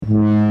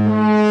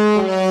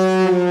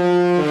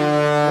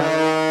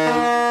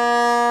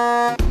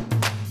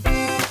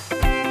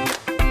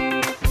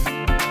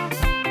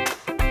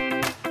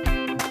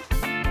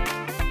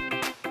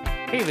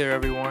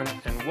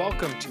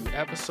welcome to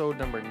episode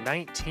number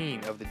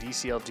 19 of the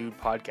DCL Dude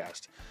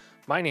podcast.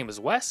 My name is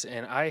Wes,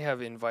 and I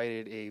have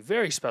invited a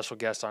very special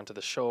guest onto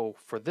the show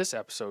for this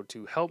episode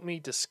to help me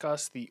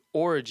discuss the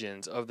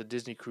origins of the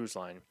Disney Cruise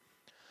Line.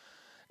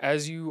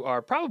 As you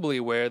are probably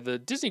aware, the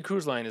Disney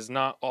Cruise Line is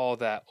not all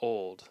that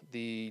old.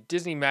 The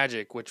Disney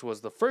Magic, which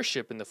was the first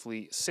ship in the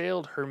fleet,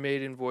 sailed her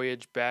maiden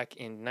voyage back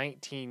in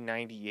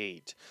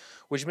 1998,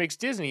 which makes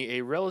Disney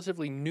a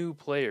relatively new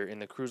player in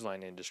the cruise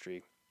line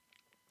industry.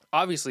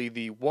 Obviously,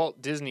 the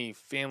Walt Disney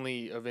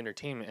family of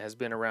entertainment has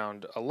been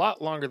around a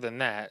lot longer than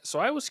that, so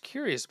I was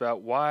curious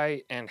about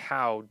why and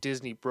how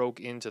Disney broke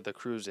into the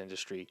cruise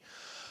industry.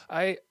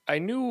 I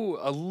knew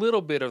a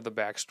little bit of the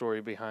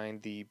backstory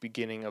behind the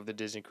beginning of the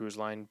Disney Cruise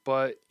Line,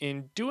 but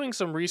in doing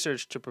some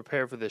research to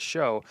prepare for this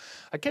show,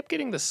 I kept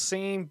getting the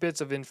same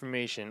bits of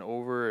information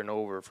over and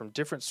over from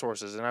different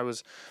sources, and I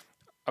was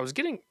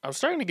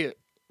starting to get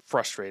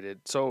frustrated.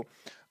 So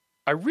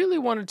I really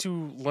wanted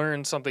to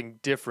learn something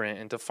different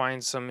and to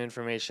find some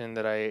information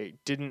that I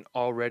didn't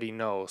already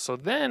know. So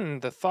then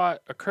the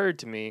thought occurred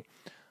to me,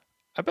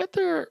 I bet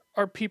there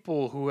are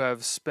people who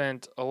have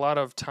spent a lot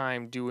of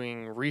time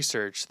doing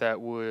research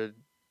who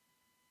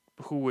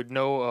would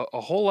know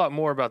a whole lot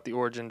more about the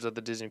origins of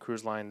the Disney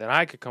Cruise Line than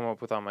I could come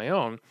up with on my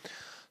own.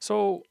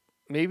 So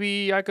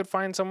maybe I could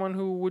find someone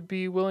who would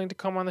be willing to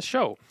come on the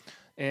show.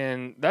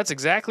 And that's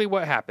exactly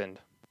what happened.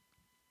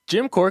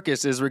 Jim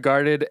Korkis is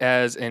regarded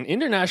as an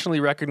internationally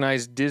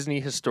recognized Disney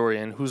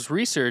historian whose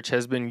research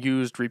has been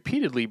used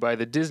repeatedly by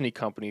the Disney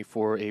Company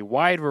for a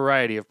wide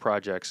variety of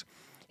projects.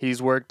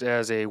 He's worked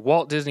as a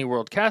Walt Disney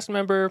World cast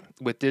member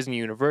with Disney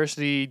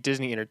University,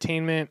 Disney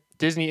Entertainment,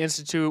 Disney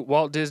Institute,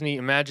 Walt Disney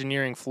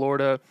Imagineering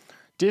Florida,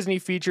 Disney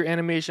Feature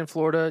Animation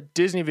Florida,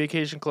 Disney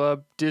Vacation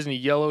Club, Disney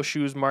Yellow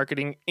Shoes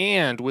Marketing,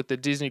 and with the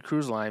Disney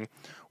Cruise Line,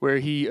 where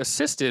he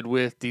assisted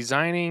with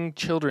designing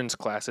children's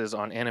classes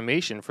on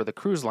animation for the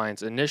cruise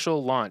line's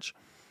initial launch.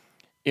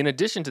 In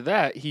addition to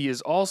that, he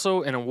is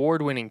also an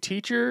award-winning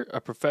teacher,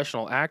 a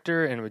professional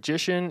actor and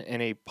magician,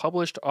 and a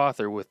published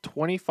author with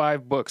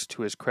 25 books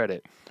to his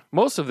credit,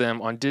 most of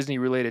them on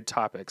Disney-related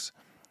topics.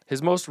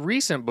 His most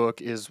recent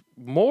book is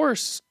More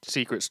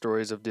Secret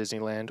Stories of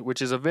Disneyland,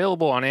 which is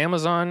available on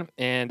Amazon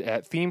and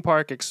at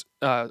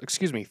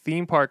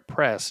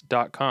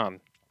themeparkpress.com.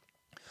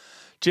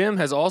 Jim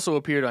has also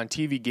appeared on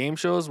TV game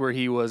shows where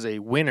he was a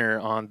winner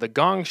on The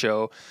Gong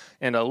Show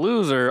and a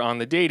loser on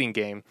The Dating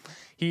Game.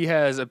 He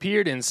has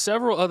appeared in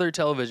several other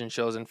television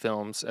shows and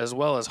films, as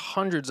well as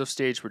hundreds of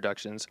stage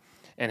productions,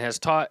 and has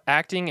taught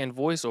acting and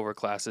voiceover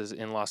classes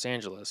in Los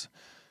Angeles.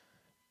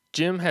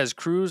 Jim has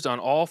cruised on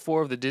all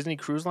 4 of the Disney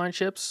Cruise Line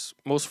ships,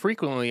 most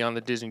frequently on the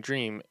Disney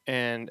Dream,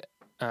 and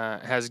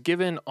has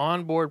given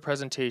onboard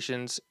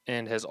presentations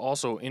and has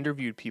also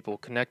interviewed people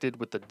connected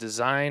with the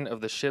design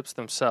of the ships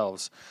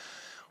themselves.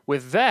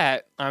 With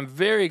that, I'm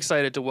very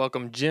excited to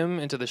welcome Jim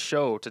into the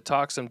show to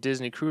talk some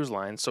Disney Cruise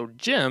Line. So,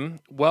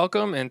 Jim,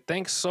 welcome, and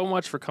thanks so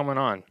much for coming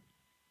on.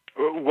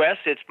 Wes,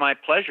 it's my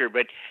pleasure,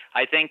 but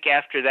I think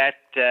after that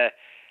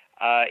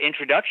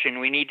introduction,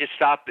 we need to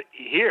stop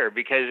here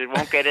because it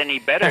won't get any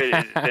better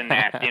than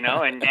that, you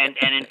know. And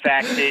in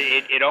fact,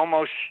 it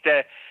almost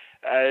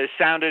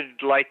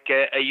sounded like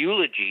a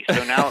eulogy.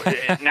 So now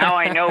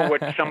I know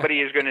what somebody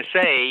is going to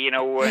say, you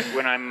know,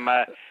 when I'm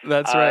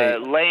That's right.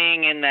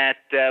 laying in that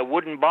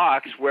wooden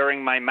box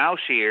wearing my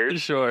mouse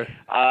ears. Sure.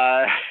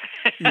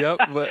 Yep.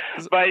 But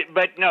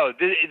no,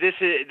 this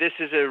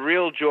is a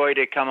real joy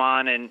to come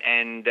on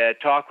and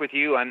talk with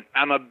you.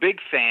 I'm a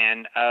big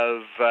fan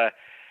of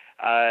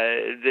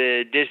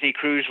the Disney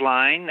Cruise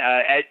Line.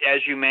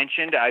 As you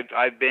mentioned,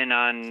 I've been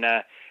on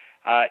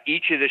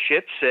each of the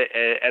ships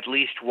at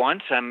least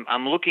once.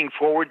 I'm looking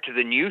forward to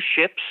the new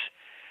ships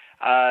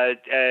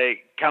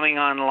coming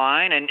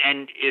online,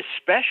 and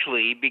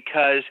especially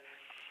because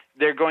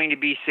they're going to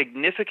be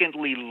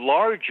significantly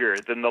larger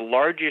than the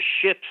largest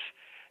ships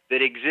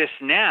that exist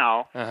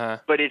now,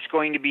 but it's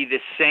going to be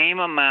the same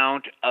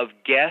amount of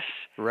guests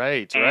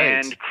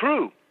and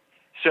crew.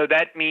 So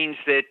that means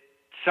that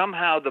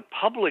somehow the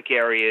public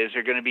areas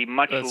are going to be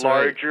much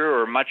larger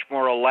or much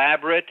more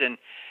elaborate, and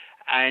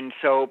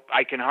so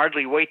I can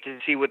hardly wait to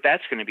see what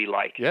that's going to be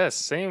like. Yes,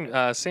 same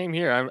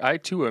here. I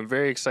too am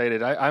very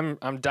excited.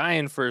 I'm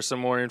dying for some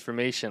more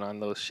information on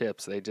those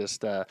ships. They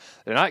just they're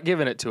not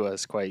giving it to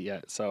us quite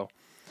yet. So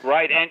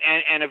right,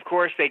 and of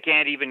course they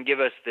can't even give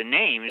us the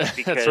names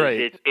because that's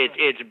right.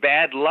 It's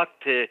bad luck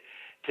to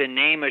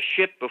name a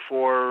ship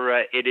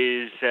before it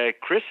is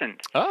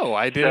christened. Oh,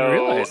 I didn't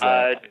realize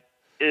that.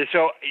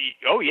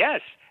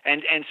 Yes,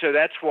 and so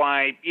that's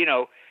why, you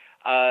know,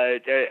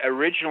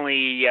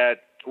 originally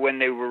when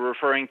they were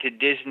referring to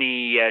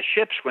Disney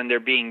ships when they're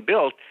being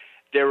built,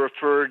 they're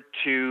referred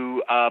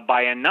to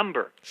by a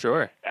number.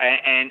 Sure.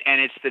 And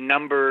it's the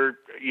number,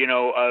 you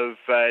know, of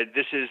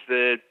this is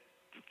the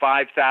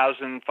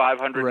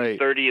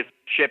 5,530th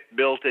ship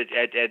built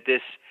at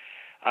this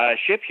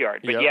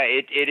shipyard. But yeah,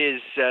 it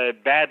is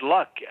bad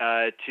luck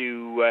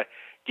to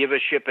give a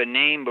ship a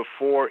name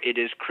before it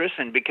is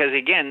christened, because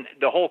again,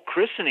 the whole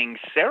christening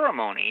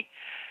ceremony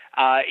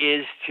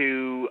is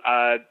to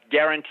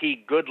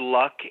guarantee good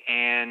luck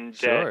and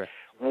Sure.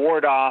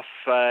 ward off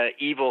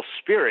evil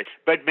spirits.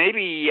 But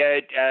maybe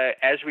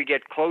as we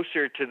get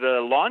closer to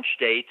the launch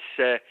dates,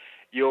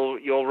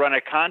 you'll run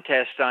a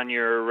contest on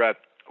your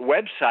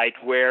website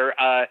where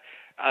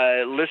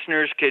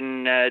listeners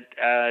can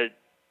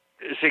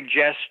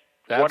suggest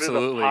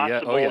Absolutely. what are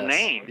the possible yes.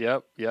 names.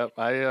 Yep.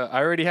 I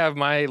already have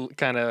my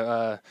kind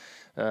of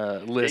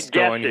list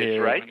Guesses, going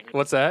here. Right?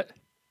 What's that?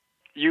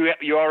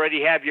 You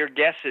already have your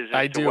guesses.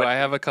 I do. I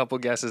have a couple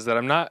guesses that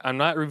I'm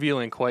not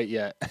revealing quite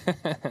yet.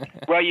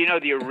 Well,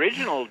 the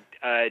original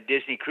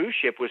Disney cruise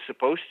ship was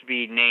supposed to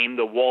be named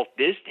the Walt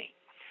Disney.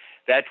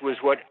 That was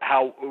what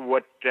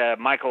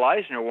Michael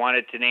Eisner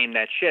wanted to name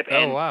that ship.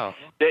 Oh, wow.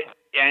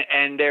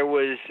 And there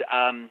was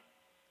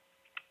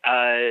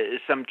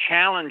some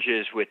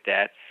challenges with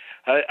that.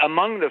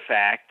 Among the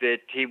fact that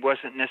he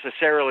wasn't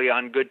necessarily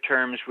on good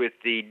terms with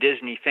the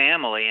Disney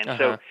family. And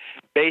so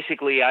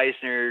basically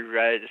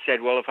Eisner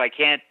said, well, if I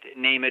can't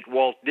name it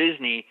Walt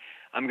Disney,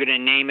 I'm going to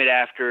name it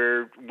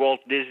after what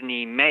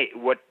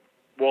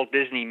Walt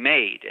Disney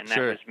made, and that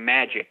was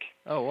magic.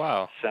 Oh,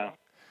 wow. So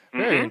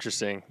very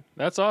interesting.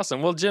 That's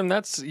awesome. Well, Jim,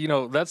 that's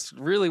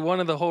really one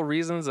of the whole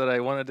reasons that I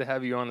wanted to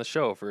have you on the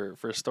show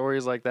for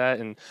stories like that.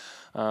 And,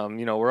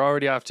 we're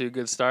already off to a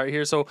good start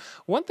here. So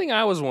one thing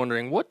I was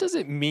wondering, what does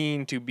it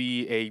mean to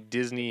be a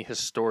Disney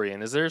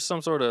historian? Is there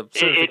some sort of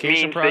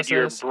certification process? It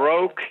means that you're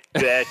broke,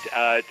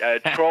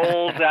 that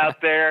trolls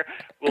out there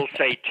will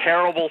say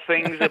terrible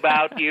things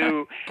about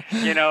you,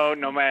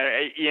 no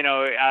matter,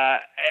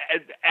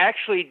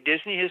 actually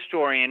Disney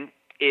historian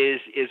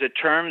is a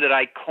term that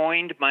I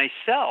coined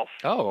myself.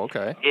 Oh,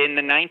 okay. In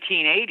the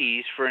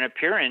 1980s for an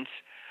appearance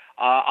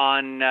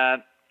on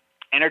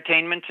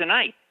Entertainment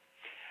Tonight.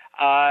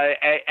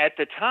 At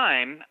the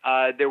time,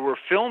 there were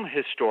film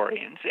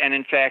historians, and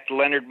in fact,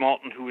 Leonard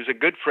Maltin, who was a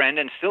good friend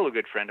and still a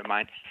good friend of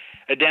mine,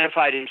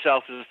 identified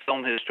himself as a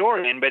film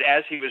historian, but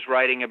as he was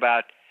writing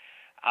about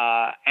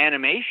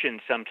animation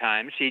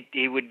sometimes,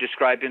 he would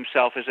describe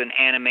himself as an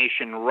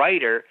animation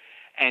writer.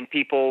 And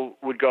people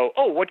would go,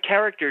 oh, what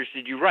characters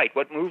did you write?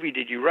 What movie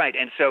did you write?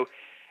 And so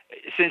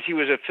since he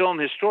was a film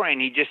historian,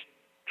 he just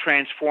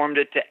transformed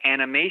it to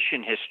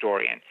animation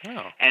historian.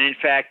 Oh. And in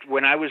fact,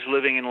 when I was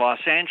living in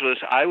Los Angeles,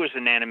 I was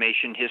an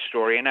animation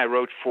historian. I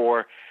wrote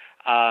for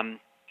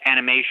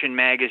Animation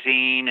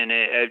Magazine and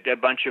a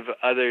bunch of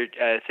other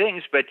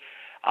things. But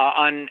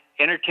on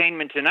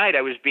Entertainment Tonight,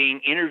 I was being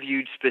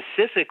interviewed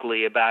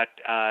specifically about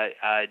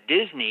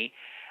Disney.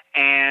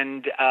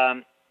 And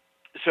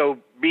so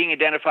being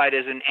identified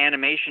as an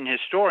animation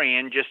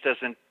historian just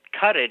doesn't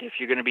cut it if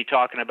you're going to be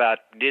talking about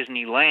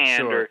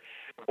Disneyland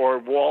or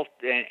Walt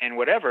and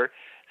whatever.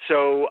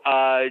 So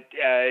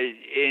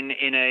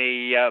in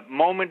a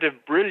moment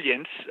of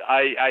brilliance,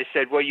 I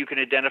said, well, you can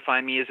identify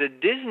me as a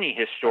Disney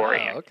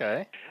historian. Oh,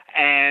 okay.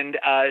 And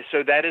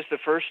so that is the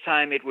first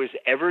time it was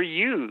ever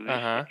used.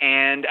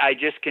 And I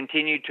just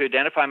continued to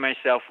identify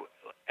myself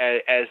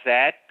as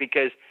that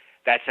because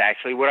that's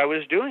actually what I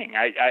was doing.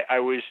 I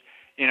was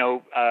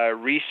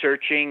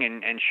researching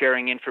and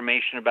sharing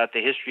information about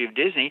the history of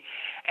Disney.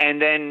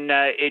 And then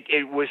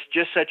it was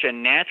just such a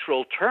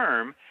natural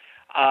term.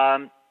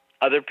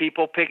 Other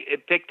people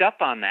picked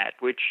up on that,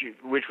 which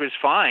was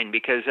fine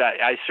because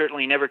I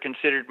certainly never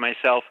considered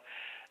myself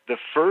the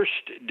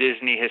first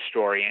Disney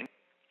historian.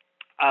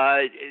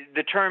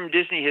 The term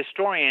Disney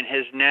historian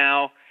has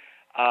now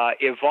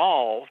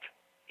evolved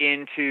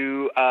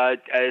into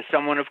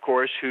someone, of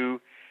course,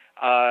 who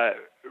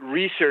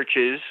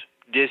researches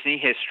Disney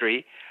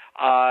history,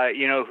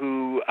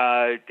 who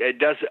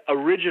does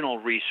original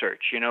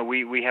research.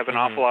 We have an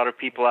awful lot of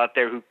people out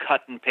there who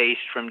cut and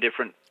paste from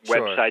different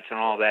websites and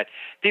all that.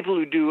 People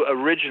who do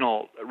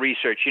original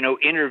research,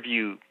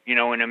 interview,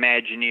 an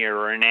Imagineer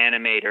or an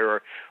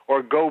animator,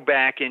 or go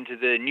back into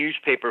the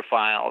newspaper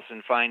files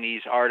and find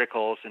these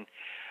articles and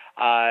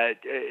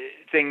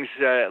things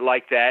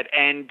like that.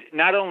 And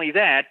not only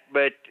that,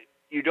 but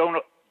you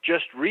don't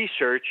just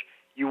research,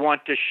 you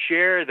want to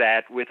share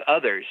that with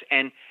others.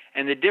 And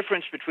the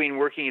difference between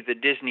working at the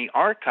Disney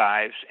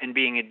Archives and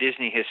being a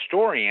Disney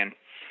historian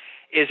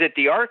is at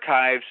the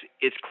archives,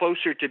 it's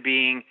closer to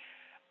being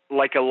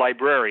like a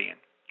librarian,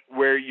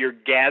 where you're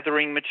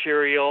gathering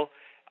material,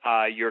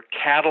 you're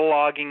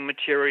cataloging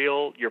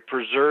material, you're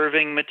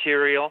preserving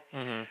material.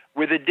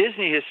 With a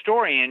Disney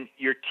historian,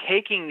 you're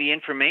taking the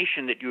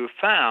information that you have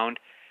found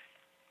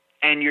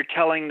and you're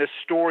telling the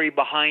story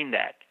behind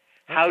that.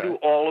 How do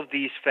all of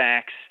these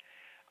facts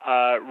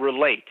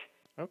relate?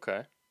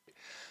 Okay.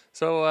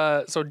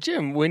 So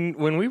Jim,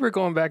 when we were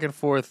going back and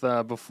forth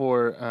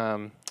before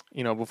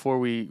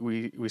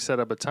we set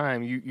up a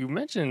time, you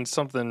mentioned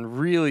something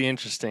really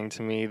interesting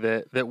to me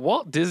that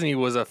Walt Disney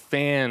was a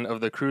fan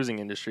of the cruising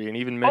industry, and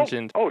even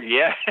mentioned. Oh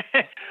yeah.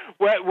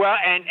 well,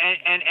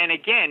 and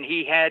again,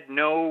 he had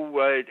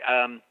no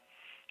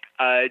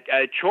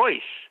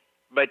choice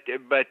but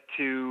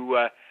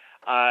to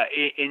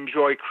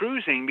enjoy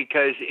cruising,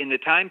 because in the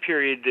time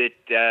period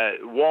that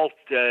Walt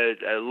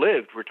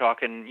lived, we're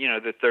talking,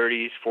 the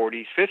 30s,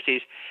 40s,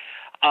 50s,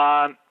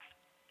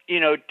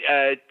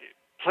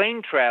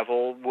 plane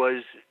travel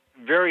was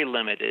very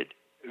limited,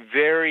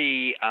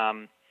 very,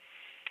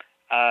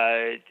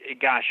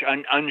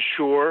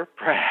 unsure,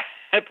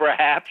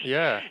 perhaps.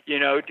 Yeah.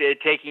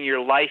 Taking your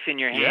life in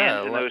your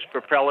hands in those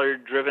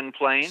propeller-driven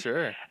planes.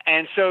 Sure.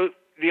 And so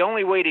the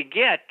only way to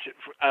get,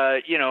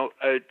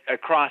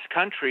 across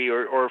country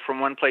or from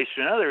one place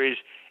to another is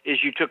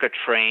you took a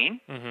train,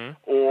 mm-hmm.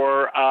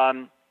 or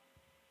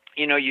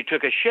you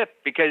took a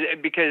ship because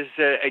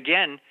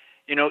again,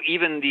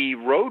 even the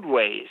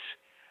roadways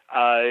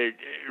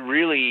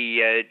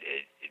really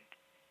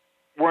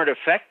weren't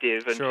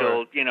effective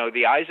until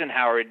the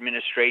Eisenhower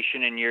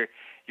administration, and you're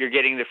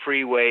getting the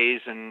freeways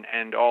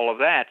and all of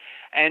that.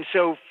 And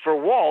so for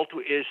Walt,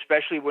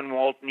 especially when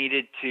Walt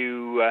needed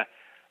to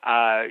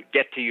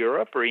get to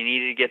Europe, or he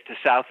needed to get to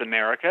South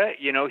America,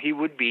 he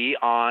would be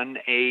on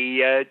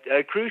a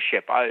cruise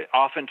ship,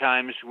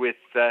 oftentimes with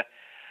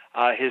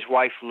his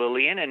wife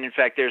Lillian. And in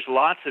fact, there's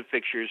lots of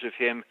pictures of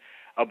him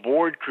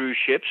aboard cruise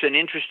ships. And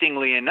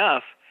interestingly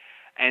enough,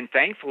 and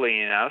thankfully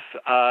enough,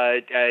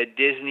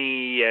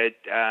 Disney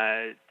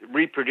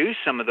reproduced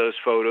some of those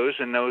photos,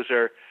 and those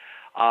are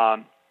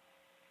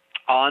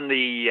on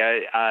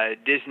the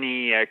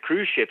Disney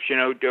cruise ships.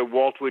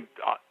 Walt would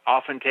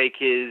often take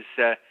his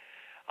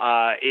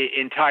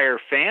entire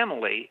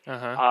family.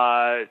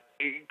 Uh-huh.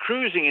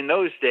 Cruising in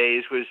those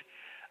days was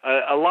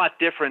a lot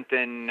different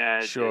than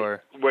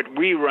what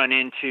we run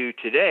into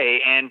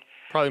today, and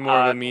probably more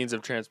of a means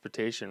of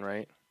transportation,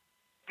 right?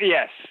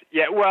 Yes,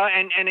 yeah. Well,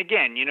 and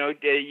again,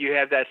 you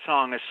have that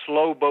song, "A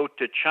Slow Boat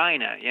to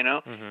China."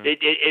 Mm-hmm.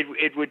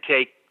 It would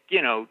take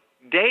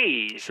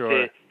days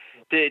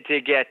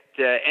to get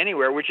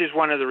anywhere, which is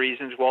one of the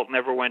reasons Walt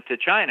never went to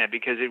China,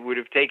 because it would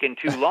have taken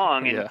too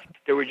long, and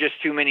there were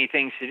just too many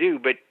things to do.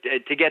 But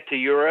to get to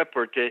Europe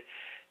or to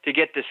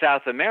get to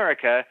South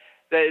America,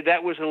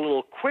 that was a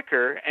little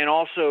quicker, and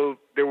also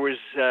there was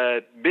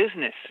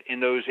business in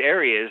those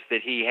areas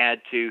that he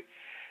had to,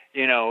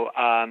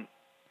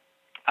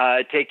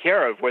 take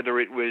care of, whether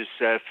it was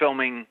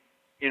filming,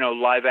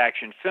 live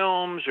action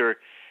films, or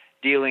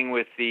dealing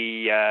with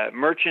the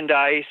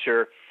merchandise,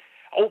 or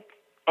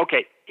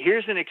okay.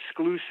 Here's an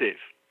exclusive.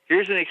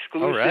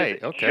 All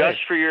right. Okay. Just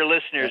for your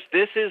listeners.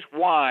 This is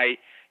why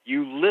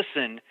you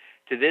listen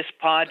to this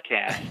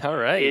podcast. All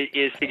right.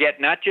 Is to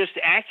get not just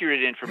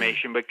accurate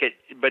information, but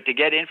to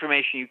get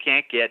information you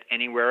can't get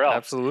anywhere else.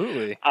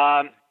 Absolutely.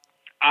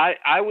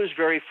 I was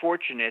very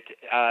fortunate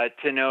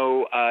to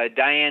know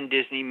Diane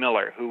Disney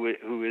Miller, who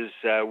is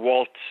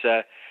Walt's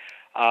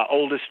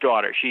oldest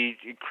daughter. She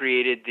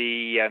created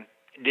the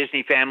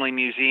Disney Family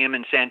Museum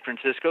in San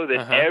Francisco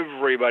that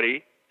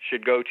everybody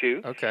should go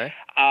to. Okay.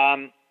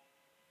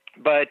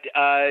 But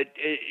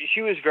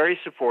she was very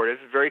supportive,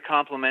 very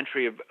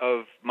complimentary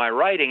of my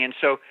writing, and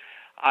so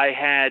I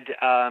had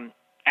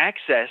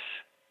access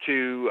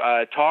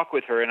to talk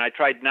with her, and I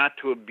tried not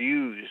to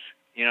abuse,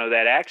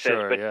 that access.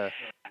 Sure, but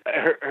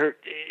her,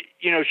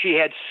 she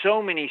had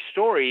so many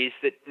stories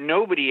that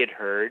nobody had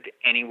heard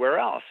anywhere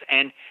else,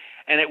 and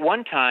at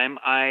one time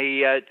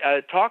I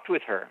talked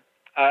with her.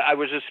 I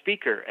was a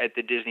speaker at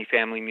the Disney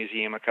Family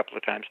Museum a couple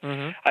of times.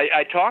 Mm-hmm.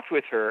 I talked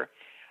with her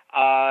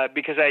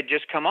because I had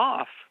just come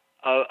off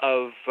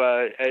of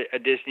a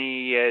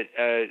Disney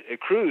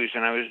cruise,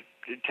 and I was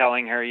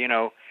telling her,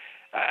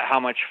 how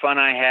much fun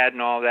I had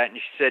and all that. And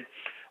she said,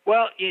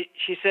 well,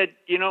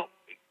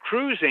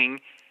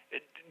 cruising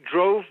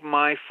drove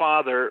my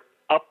father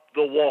up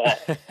the wall.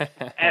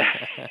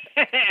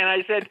 And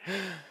I said,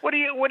 what do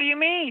you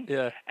mean?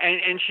 Yeah.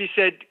 And she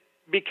said,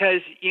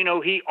 because,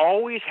 he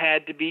always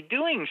had to be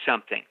doing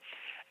something.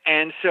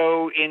 And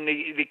so in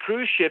the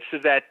cruise ships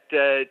of that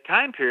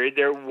time period,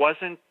 there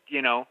wasn't,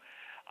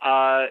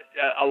 a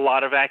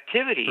lot of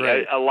activity,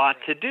 right. a lot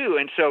to do.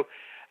 And so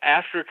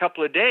after a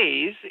couple of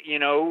days,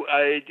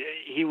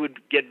 he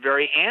would get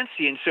very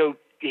antsy. And so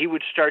he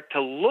would start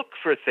to look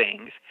for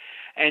things.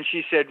 And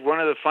she said one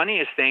of the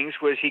funniest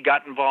things was he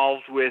got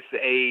involved with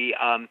a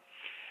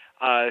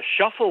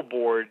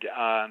shuffleboard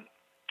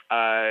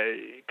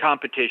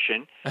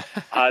competition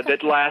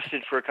that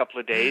lasted for a couple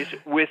of days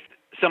with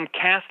some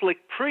Catholic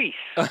priests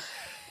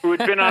who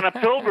had been on a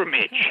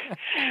pilgrimage.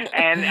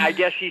 And I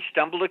guess he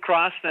stumbled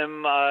across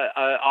them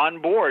on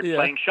board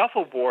playing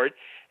shuffleboard,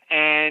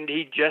 and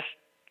he just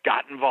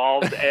got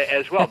involved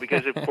as well,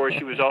 because of course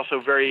he was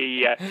also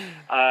very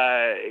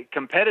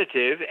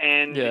competitive,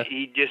 and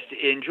he just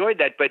enjoyed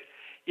that. But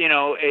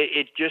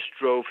it just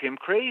drove him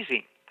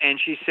crazy. And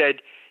she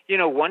said,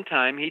 one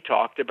time he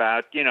talked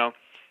about,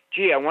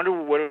 gee, I wonder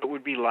what it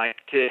would be like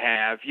to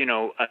have,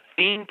 a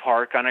theme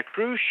park on a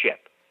cruise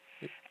ship.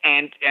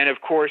 And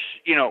of course,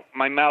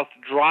 my mouth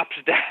drops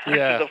down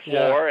to the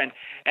floor, and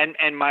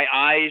my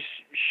eyes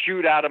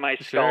shoot out of my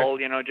skull,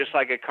 just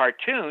like a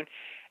cartoon.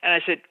 And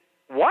I said,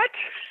 what?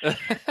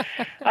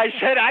 I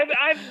said,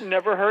 I've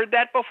never heard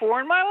that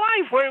before in my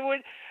life.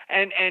 What?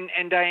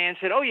 And Diane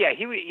said, oh yeah,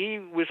 he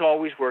was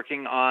always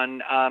working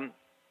on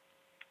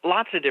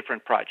lots of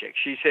different projects.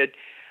 She said,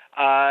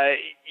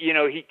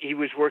 he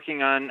was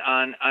working on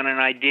an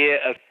idea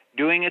of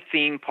doing a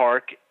theme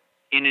park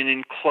in an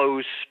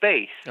enclosed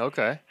space.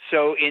 Okay.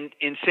 So in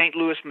St.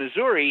 Louis,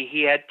 Missouri,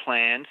 he had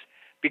plans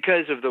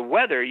because of the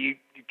weather. You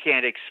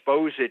can't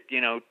expose it,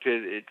 to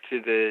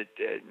the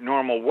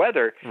normal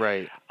weather.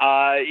 Right.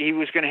 He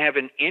was going to have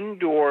an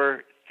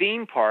indoor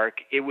theme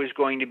park. It was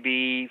going to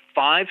be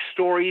 5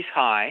 stories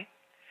high.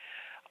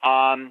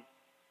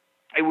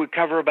 It would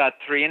cover about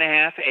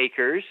 3.5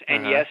 acres,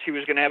 and yes, he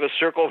was going to have a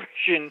Circle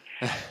Vision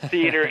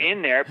theater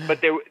in there.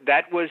 But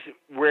that was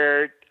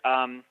where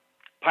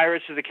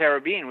Pirates of the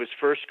Caribbean was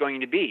first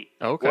going to be.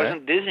 Okay. It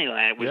wasn't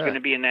Disneyland. It was going to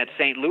be in that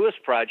St. Louis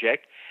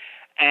project,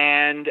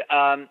 and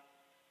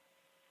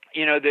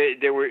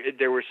there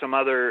were some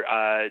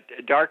other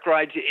dark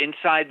rides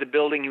inside the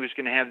building. He was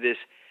going to have this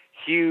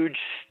huge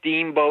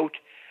steamboat,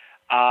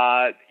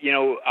 on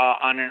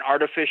an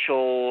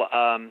artificial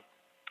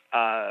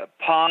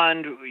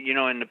pond,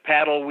 and the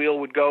paddle wheel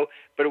would go,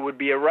 but it would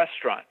be a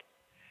restaurant.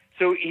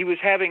 So he was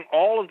having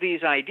all of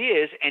these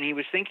ideas, and he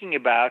was thinking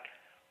about,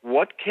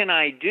 what can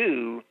I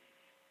do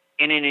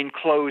in an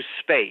enclosed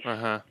space?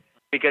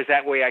 Because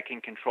that way I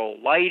can control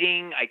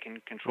lighting, I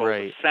can control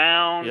the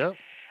sound,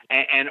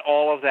 and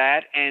all of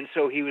that. And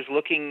so he was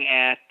looking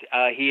at,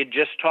 he had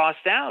just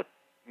tossed out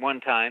one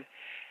time.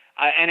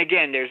 And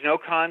again, there's no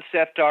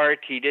concept art.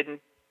 He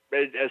didn't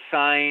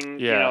assign,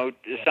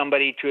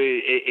 somebody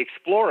to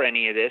explore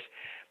any of this.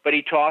 But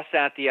he tossed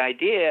out the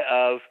idea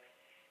of,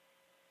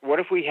 what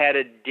if we had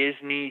a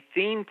Disney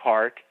theme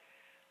park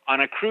on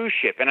a cruise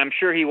ship? And I'm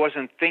sure he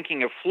wasn't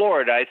thinking of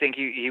Florida. I think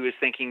he was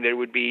thinking that it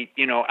would be,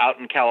 out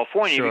in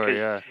California,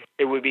 because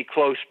it would be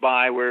close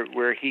by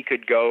where he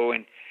could go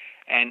and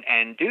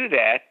do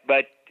that.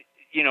 But,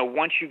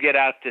 once you get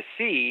out to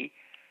sea,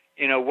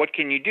 what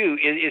can you do?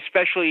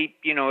 Especially,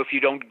 if you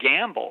don't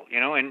gamble,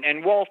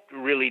 and Walt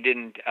really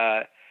didn't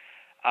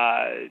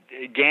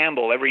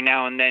gamble. Every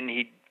now and then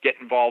he'd get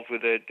involved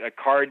with a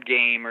card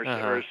game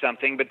or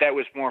something, but that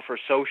was more for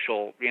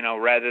social,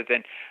 rather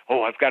than,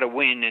 I've got to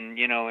win, and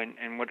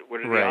what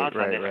are the odds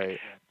on this? Right.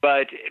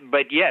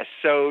 But yes,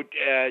 so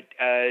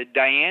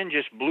Diane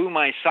just blew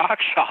my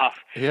socks off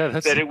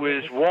that it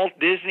was Walt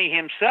Disney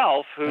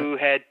himself who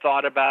had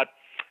thought about,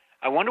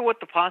 I wonder what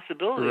the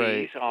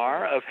possibilities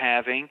are of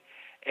having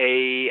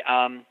a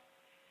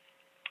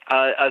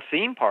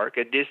theme park,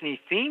 a Disney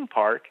theme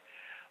park,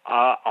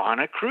 on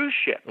a cruise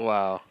ship.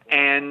 Wow.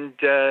 And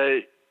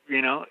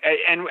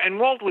and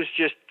Walt was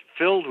just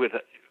filled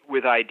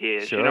with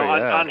ideas. Sure,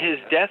 on his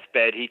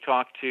deathbed, he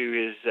talked to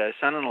his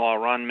son-in-law,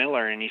 Ron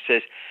Miller, and he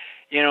says,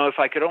 if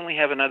I could only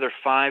have another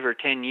 5 or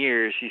 10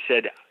 years, he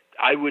said,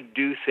 I would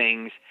do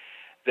things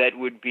that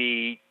would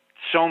be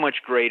so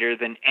much greater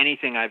than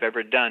anything I've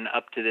ever done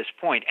up to this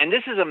point. And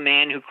this is a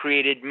man who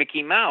created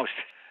Mickey Mouse.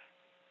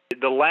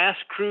 The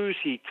last cruise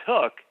he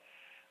took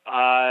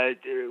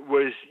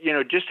was,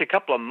 just a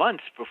couple of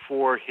months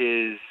before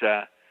he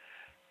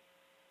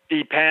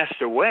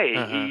passed away.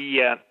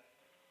 He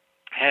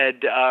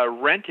had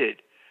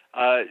rented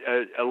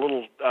a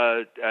little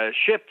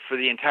ship for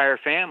the entire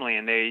family,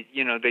 and they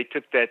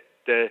took that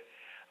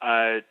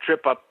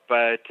trip up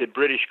to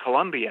British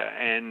Columbia,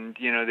 and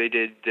they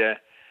did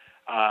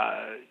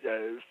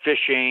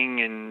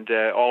fishing and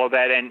all of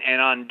that.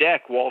 And on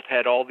deck, Walt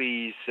had all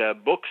these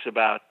books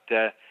about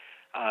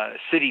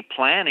city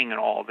planning and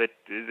all that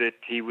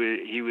he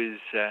was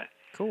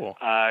cool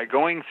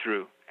going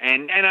through.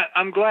 And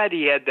I'm glad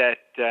he had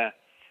that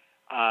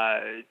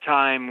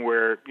time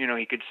where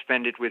he could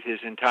spend it with his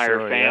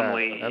entire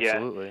family. Yeah,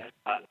 absolutely.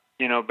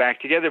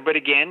 Back together. But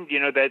again,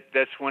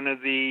 that's one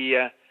of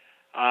the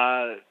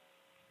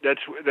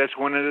that's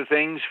one of the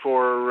things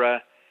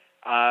for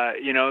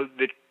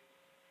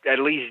that at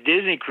least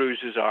Disney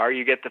cruises are.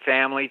 You get the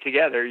family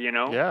together,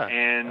 Yeah,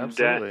 and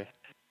absolutely.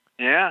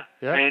 Yeah.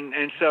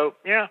 And so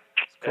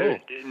cool.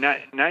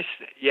 Nice,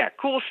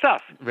 cool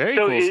stuff. Very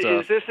so cool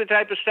stuff. Is this the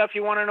type of stuff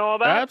you want to know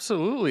about?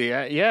 Absolutely,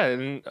 yeah,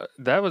 and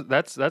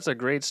that's a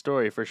great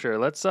story for sure.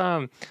 Let's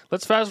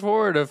fast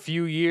forward a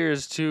few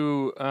years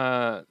to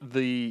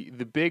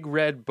the Big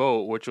Red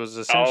Boat, which was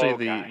essentially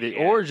the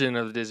origin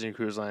of the Disney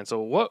Cruise Line.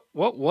 So what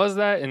was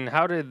that, and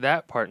how did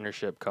that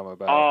partnership come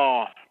about?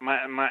 Oh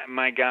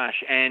my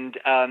gosh, and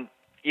I'm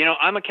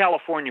a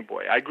California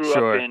boy. I grew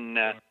up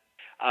in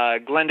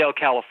Glendale,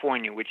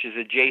 California, which is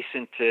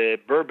adjacent to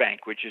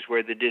Burbank, which is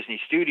where the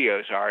Disney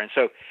studios are. And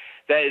so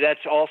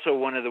that's also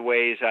one of the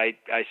ways I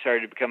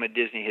started to become a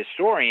Disney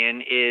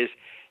historian is,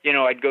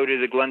 I'd go to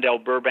the Glendale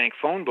Burbank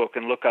phone book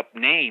and look up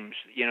names,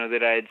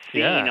 that I had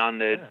seen on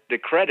the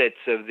credits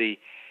of the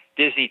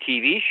Disney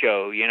TV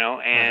show,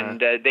 and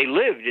they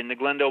lived in the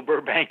Glendale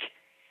Burbank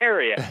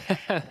area.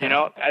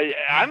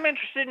 I'm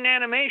interested in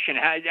animation.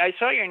 I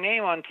saw your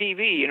name on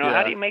TV.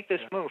 How do you make this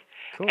move?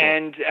 Cool.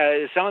 And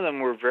some of them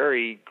were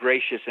very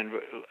gracious in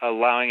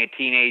allowing a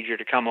teenager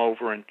to come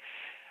over and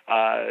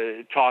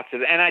talk to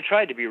them. And I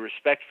tried to be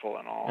respectful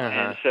and all.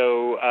 And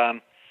so,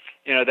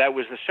 that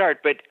was the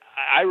start. But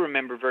I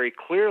remember very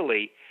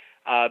clearly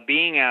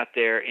being out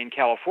there in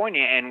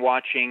California and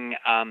watching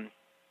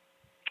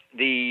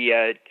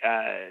the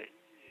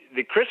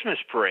Christmas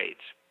parades.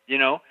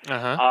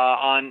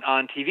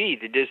 on TV,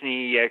 the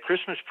Disney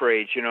Christmas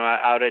parades,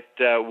 out at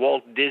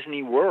Walt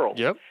Disney World.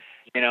 Yep.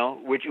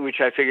 Which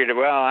I figured,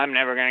 well, I'm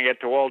never going to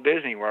get to Walt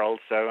Disney World,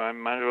 so I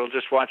might as well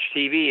just watch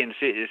TV and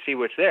see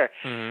what's there.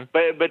 Mm-hmm.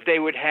 But they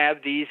would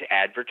have these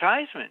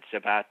advertisements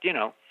about,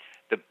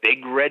 the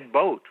big red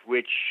boat,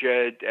 which,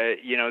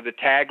 the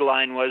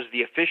tagline was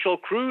the official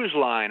cruise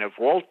line of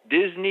Walt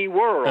Disney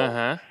World.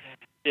 Uh-huh.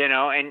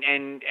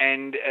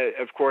 And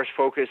of course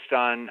focused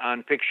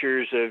on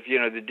pictures of,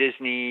 the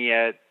Disney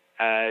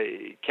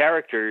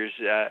characters,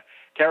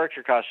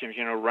 character costumes,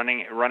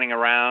 running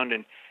around,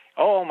 and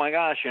oh my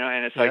gosh,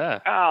 and it's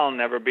like, I'll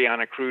never be on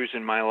a cruise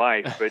in my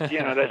life, but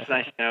that's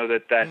nice to know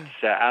that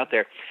that's out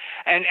there.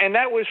 And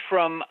that was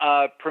from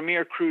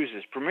Premier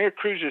Cruises. Premier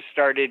Cruises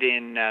started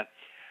in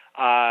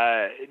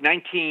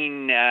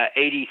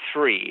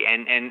 1983,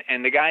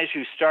 and the guys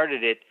who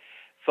started it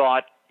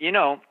thought,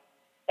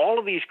 all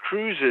of these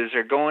cruises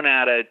are going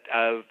out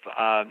of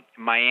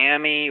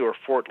Miami or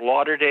Fort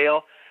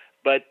Lauderdale,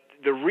 but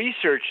the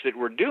research that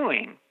we're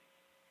doing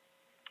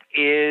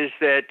is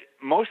that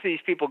most of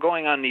these people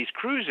going on these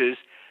cruises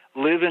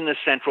live in the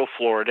Central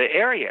Florida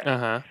area.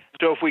 Uh-huh.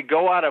 So if we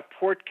go out of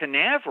Port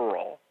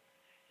Canaveral,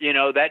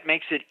 that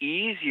makes it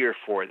easier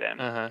for them.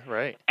 Uh-huh,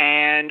 right.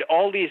 And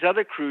all these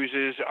other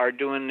cruises are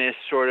doing this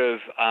sort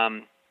of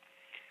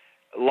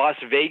Las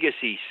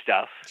Vegas-y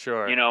stuff.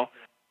 Sure.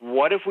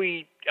 What if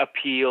we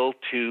appeal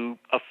to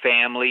a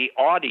family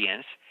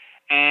audience,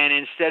 and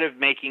instead of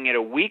making it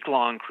a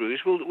week-long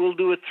cruise, we'll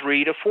do a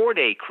 3 to 4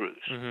 day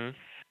cruise. Mm-hmm.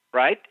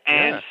 Right?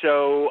 And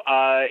so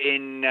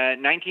in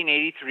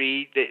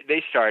 1983,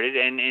 they started,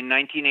 and in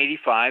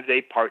 1985, they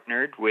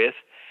partnered with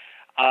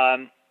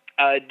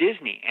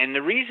Disney. And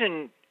the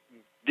reason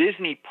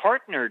Disney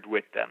partnered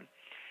with them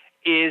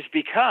is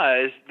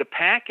because the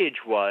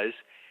package was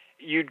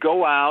you'd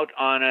go out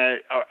on a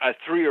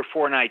 3 or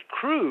 4 night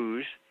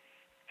cruise,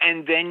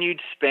 and then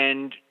you'd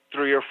spend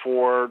 3 or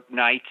 4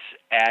 nights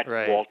at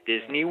Walt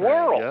Disney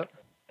World. Yep.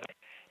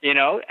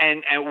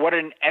 And what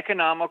an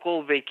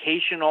economical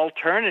vacation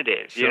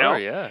alternative, Sure,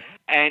 yeah.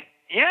 And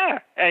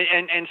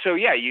so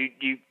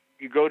you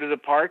go to the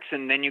parks,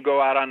 and then you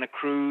go out on the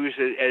cruise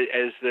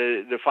as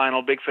the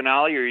final big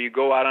finale, or you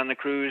go out on the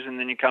cruise and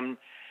then you come,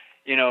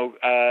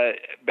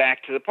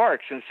 back to the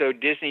parks. And so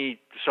Disney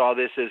saw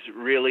this as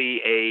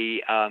really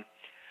a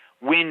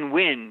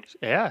win-win,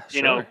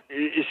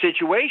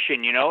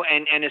 situation,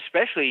 and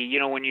especially,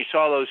 when you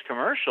saw those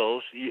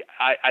commercials,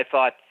 I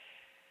thought,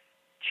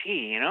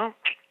 gee,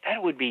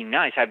 that would be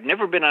nice. I've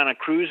never been on a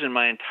cruise in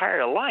my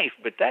entire life,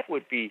 but that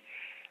would be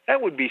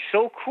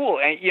so cool.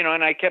 And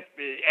and I kept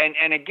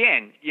and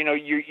again,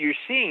 you're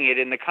seeing it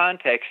in the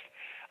context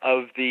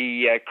of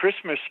the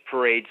Christmas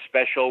parade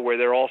special, where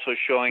they're also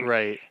showing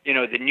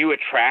the new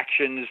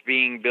attractions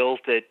being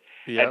built at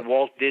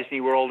Walt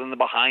Disney World and the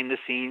behind the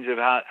scenes of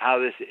how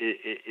this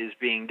is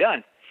being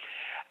done.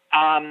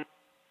 And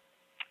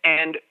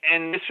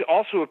this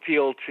also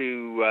appealed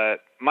to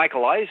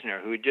Michael Eisner,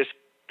 who had just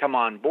come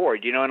on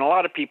board, and a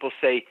lot of people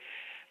say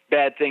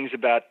bad things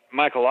about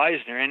Michael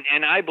Eisner,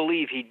 and I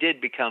believe he did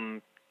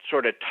become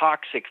sort of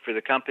toxic for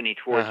the company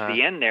towards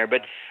the end there,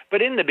 but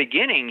in the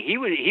beginning he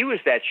was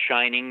that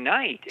shining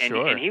knight,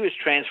 and he was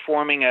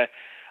transforming a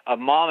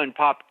mom and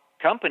pop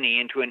company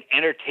into an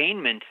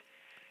entertainment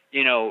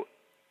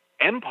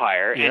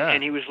empire,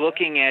 and he was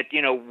looking at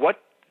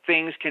what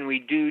things can we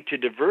do to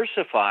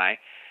diversify,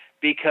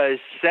 because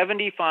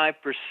 75%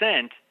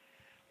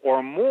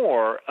 or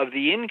more of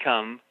the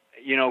income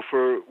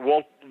for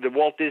the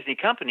Walt Disney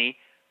Company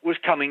was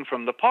coming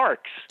from the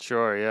parks.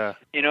 Sure, yeah.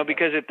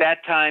 Because at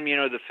that time,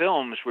 the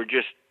films were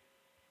just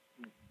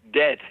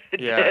dead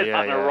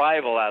on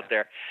arrival out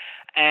there.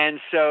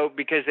 And so,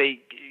 because they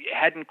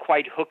hadn't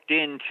quite hooked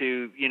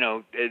into,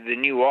 the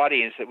new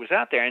audience that was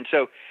out there. And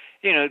so,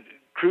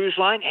 cruise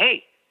line,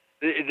 hey,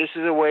 this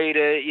is a way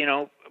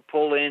to,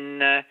 pull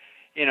in,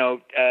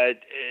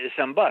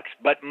 some bucks.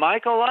 But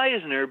Michael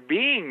Eisner,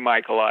 being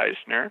Michael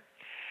Eisner,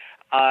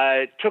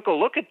 took a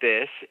look at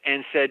this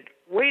and said,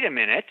 wait a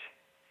minute,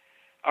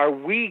 are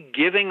we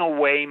giving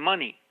away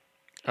money?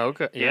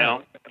 Okay, yeah.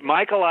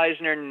 Michael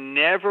Eisner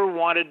never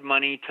wanted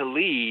money to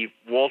leave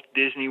Walt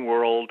Disney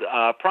World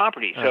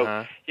property.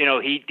 So,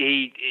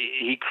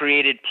 he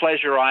created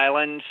Pleasure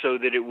Island so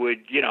that it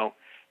would,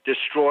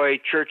 destroy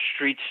Church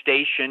Street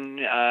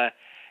Station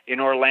in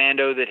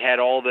Orlando that had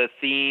all the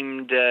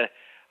themed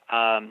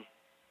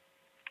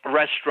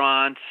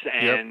restaurants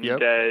and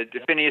the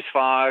Phineas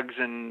Fogg's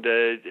and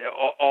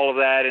all of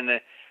that, and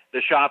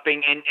the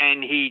shopping,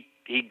 and he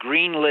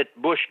greenlit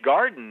Busch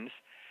Gardens.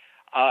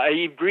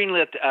 He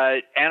greenlit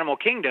Animal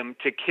Kingdom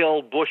to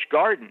kill Busch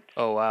Gardens.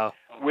 Oh, wow.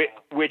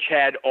 Which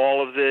had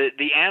all of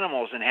the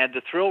animals and had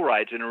the thrill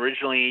rides. And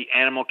originally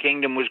Animal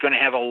Kingdom was going to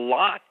have a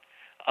lot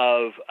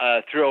of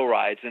thrill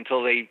rides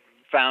until they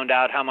found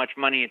out how much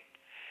money it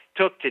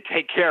took to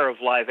take care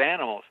of live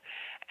animals.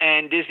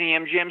 And Disney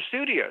MGM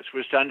Studios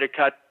was to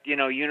undercut,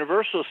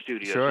 Universal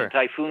Studios. Sure. And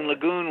Typhoon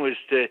Lagoon was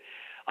to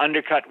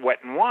undercut Wet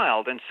 'n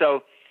Wild. And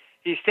so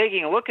he's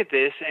taking a look at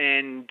this,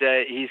 and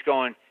he's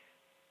going,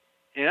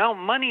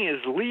 money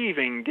is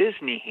leaving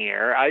Disney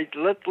here.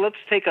 Let's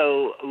take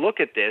a look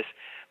at this.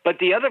 But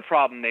the other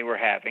problem they were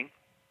having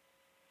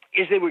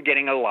is they were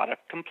getting a lot of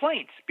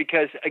complaints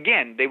because,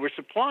 again, they were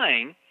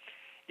supplying,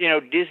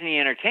 Disney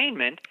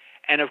Entertainment,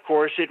 and of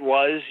course it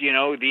was,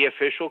 the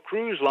official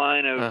cruise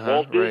line of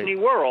Walt Disney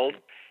World,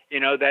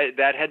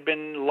 that had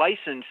been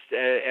licensed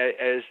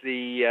as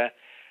the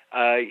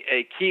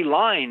a key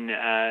line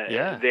there.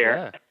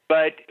 Yeah.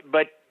 But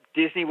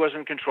Disney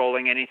wasn't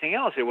controlling anything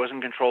else. It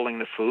wasn't controlling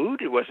the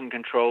food. It wasn't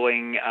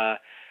controlling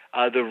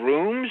the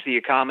rooms, the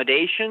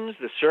accommodations,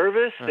 the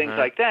service, things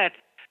like that.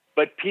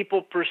 But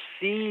people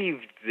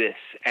perceived this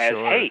as,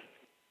 hey,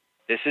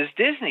 this is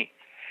Disney.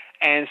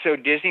 And so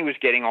Disney was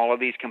getting all of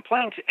these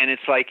complaints, and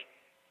it's like,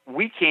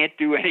 we can't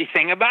do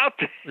anything about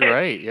this.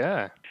 Right,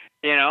 yeah.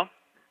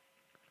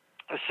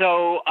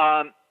 So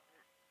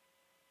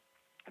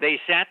they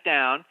sat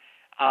down,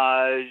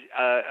 a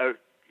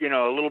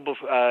little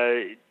before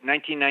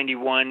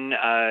 1991,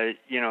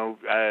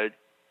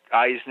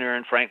 Eisner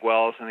and Frank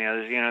Wells and the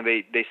others,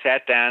 they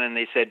sat down and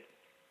they said,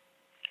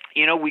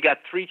 we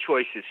got three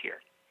choices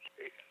here.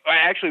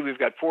 Actually, we've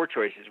got four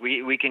choices.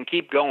 We can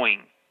keep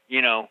going,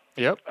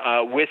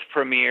 with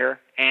Premier.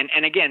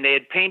 And again, they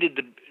had painted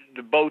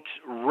the boats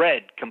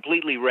red,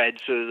 completely red,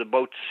 so the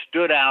boat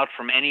stood out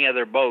from any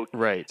other boat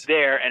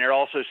there, and it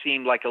also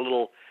seemed like a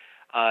little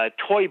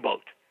toy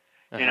boat,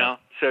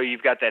 so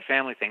you've got that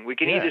family thing. We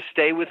can either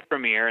stay with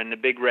Premier and the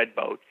big red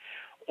boat,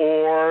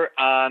 or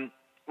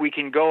we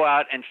can go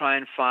out and try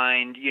and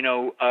find,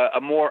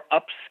 a more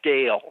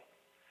upscale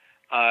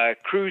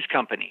cruise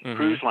company,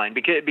 cruise line,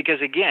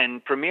 because again,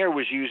 Premier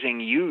was using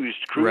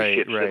used cruise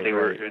ships that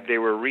they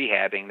were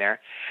rehabbing there,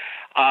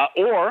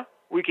 or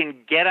we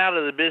can get out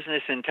of the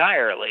business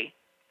entirely,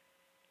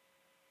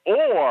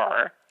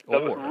 or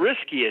the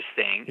riskiest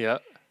thing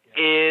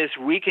is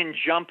we can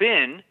jump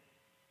in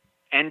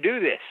and do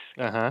this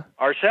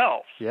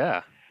ourselves.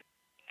 Yeah.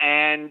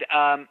 And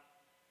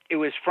it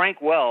was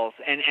Frank Wells,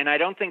 and I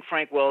don't think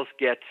Frank Wells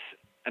gets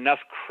enough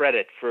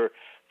credit for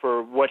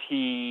what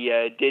he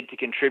did to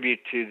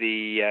contribute to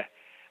the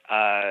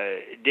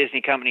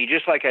Disney company,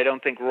 just like I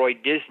don't think Roy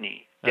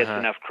Disney gets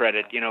enough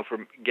credit,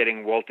 for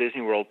getting Walt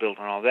Disney World built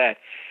and all that.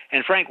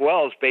 And Frank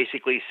Wells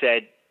basically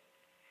said,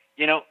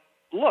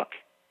 look,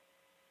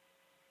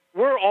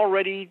 we're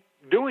already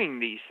doing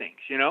these things.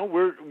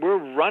 We're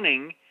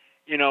running,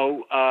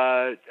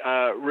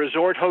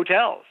 resort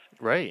hotels.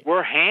 Right.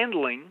 We're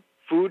handling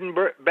food and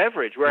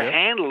beverage. We're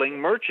handling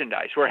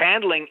merchandise. We're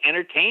handling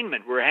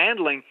entertainment. We're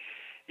handling,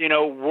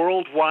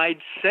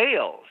 worldwide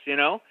sales.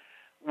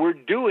 We're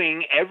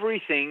doing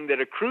everything that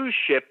a cruise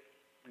ship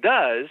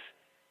does,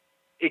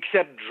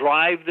 except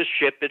drive the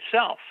ship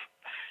itself.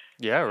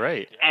 Yeah,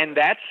 right. And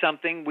that's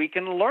something we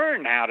can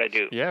learn how to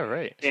do. Yeah,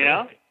 right.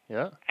 Yeah.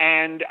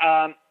 And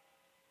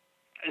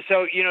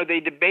so, they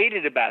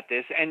debated about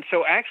this. And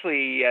so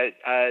actually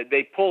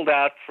they pulled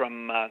out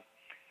from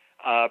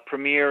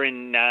Premier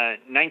in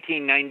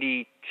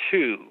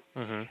 1992.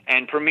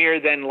 And Premier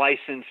then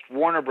licensed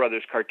Warner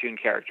Brothers cartoon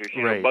characters,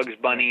 Bugs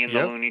Bunny and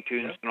the Looney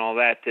Tunes and all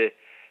that to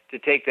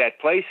take that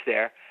place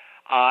there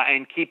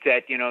and keep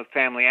that,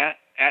 family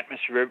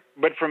atmosphere.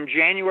 But from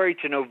January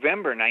to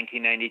November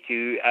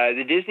 1992,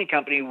 the Disney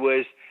company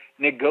was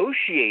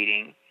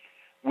negotiating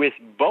with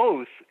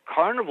both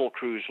Carnival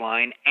Cruise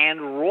Line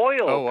and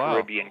Royal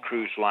Caribbean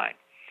Cruise Line.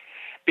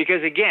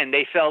 Because, again,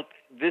 they felt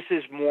this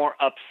is more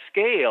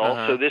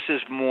upscale, so this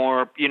is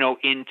more,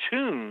 in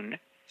tune.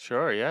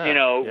 Sure, yeah.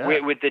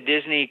 With the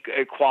Disney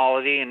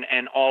quality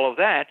and all of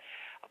that.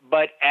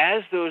 But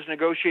as those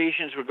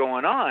negotiations were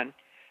going on,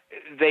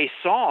 they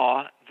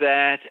saw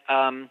that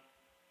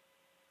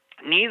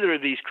neither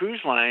of these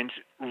cruise lines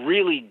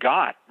really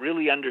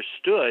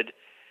understood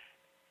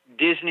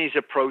Disney's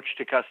approach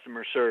to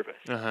customer service.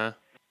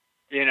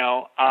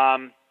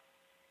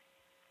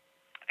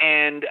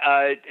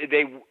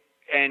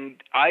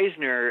 And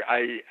Eisner,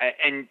 I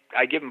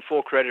give him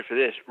full credit for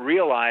this,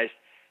 realized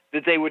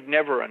that they would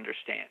never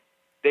understand.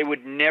 They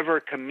would never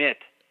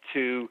commit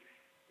to,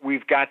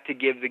 we've got to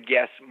give the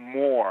guests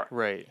more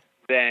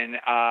than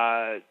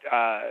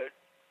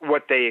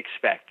what they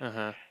expect.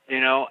 And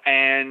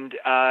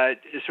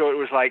so it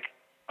was like,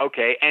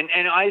 okay.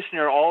 And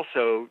Eisner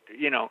also,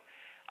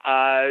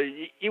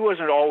 he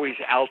wasn't always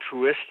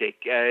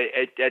altruistic.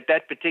 At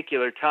that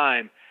particular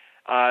time,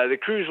 the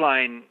cruise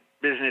line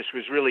business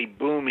was really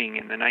booming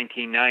in the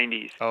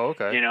 1990s. Oh,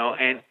 okay.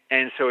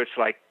 And so it's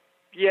like,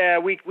 yeah,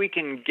 we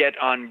can get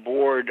on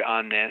board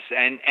on this.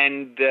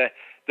 And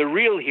the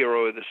real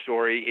hero of the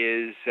story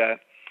is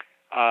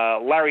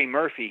Larry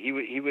Murphy.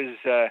 He was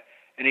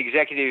an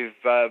executive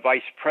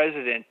vice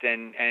president,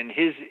 and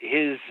his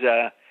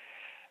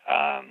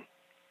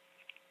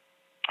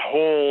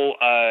whole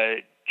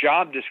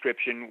job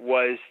description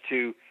was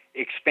to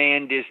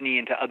expand Disney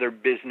into other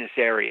business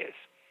areas.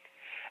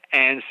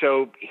 And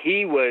so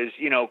he was,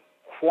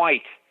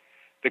 quite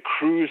the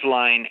cruise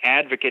line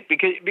advocate,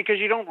 because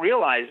you don't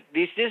realize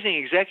these Disney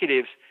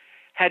executives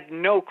had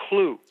no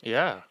clue.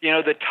 Yeah.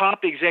 The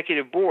top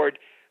executive board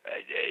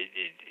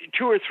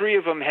 2 or 3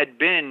 of them had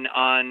been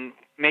on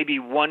maybe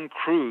one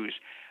cruise.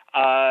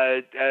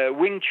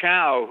 Wing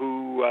Chow,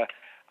 who,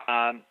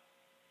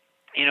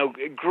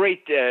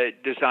 great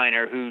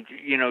designer who,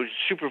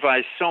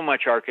 supervised so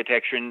much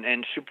architecture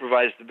and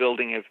supervised the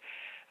building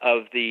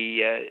of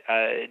the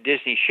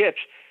Disney ships.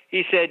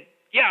 He said,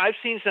 "Yeah, I've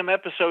seen some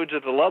episodes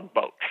of The Love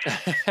Boat." This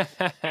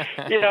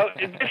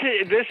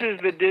is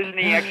the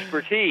Disney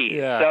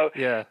expertise. So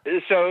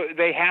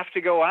they have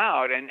to go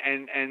out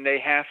and they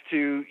have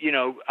to,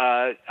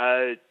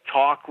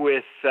 talk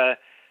with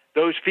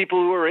those people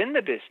who are in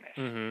the business.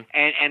 Mm-hmm.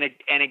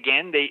 And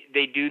again,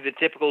 they do the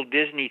typical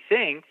Disney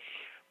thing,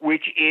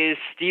 which is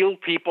steal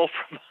people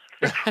from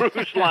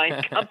cruise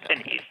line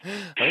companies.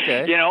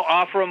 Okay.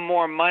 Offer them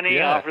more money,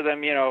 offer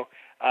them,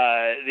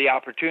 the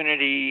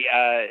opportunity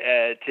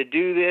to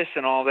do this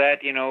and all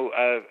that,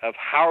 of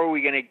how are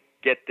we going to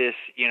get this,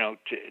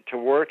 to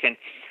work,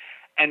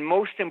 and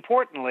most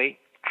importantly,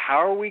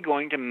 how are we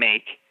going to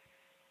make,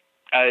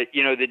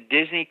 the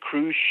Disney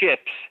cruise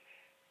ships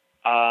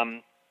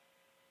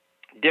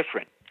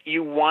different.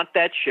 You want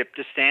that ship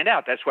to stand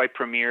out. That's why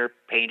Premier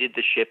painted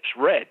the ships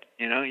red.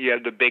 You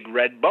have the big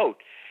red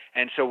boat,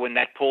 and so when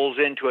that pulls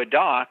into a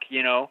dock,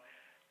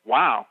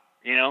 wow.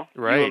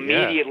 Right, you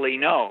immediately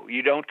know.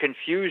 You don't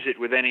confuse it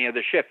with any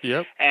other ship.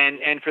 Yep.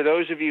 And for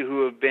those of you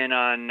who have been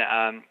on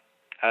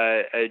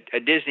a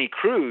Disney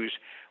cruise,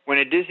 when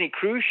a Disney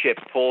cruise ship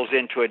pulls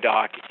into a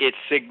dock, it's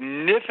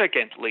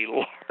significantly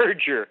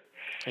larger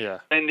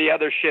than the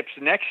other ships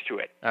next to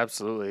it.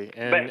 Absolutely.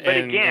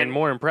 And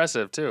more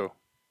impressive too.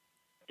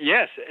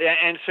 Yes,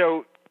 and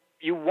so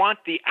you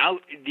want the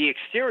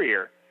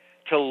exterior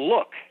to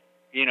look,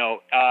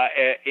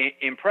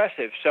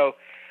 impressive. So,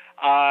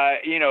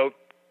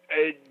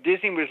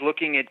 Disney was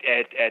looking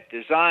at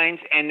designs,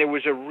 and there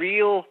was a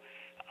real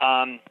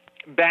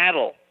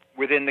battle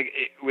within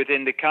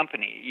the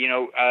company.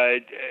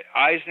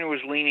 Eisner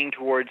was leaning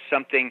towards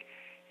something,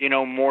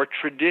 more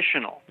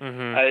traditional.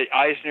 Mm-hmm.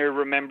 Eisner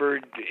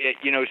remembered,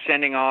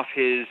 sending off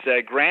his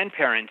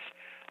grandparents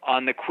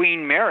on the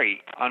Queen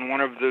Mary on one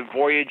of the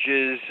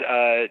voyages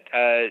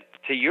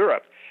to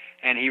Europe,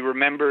 and he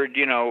remembered,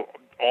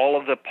 all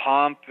of the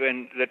pomp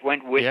and that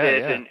went with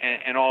it.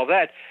 And all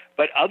that.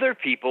 But other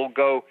people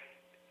go,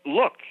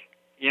 look,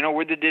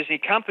 we're the Disney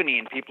company,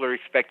 and people are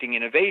expecting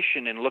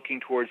innovation and looking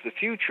towards the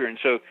future, and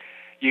so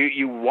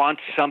you want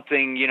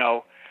something,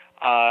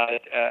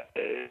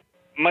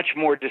 much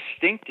more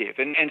distinctive.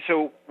 And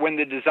so when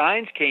the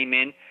designs came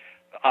in,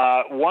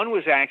 one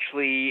was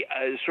actually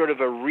sort of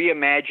a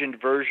reimagined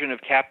version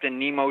of Captain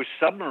Nemo's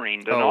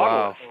submarine, the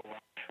Nautilus,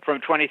 from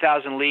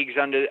 20,000 Leagues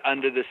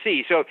Under the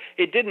Sea. So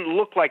it didn't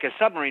look like a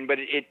submarine, but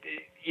it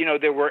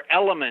there were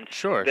elements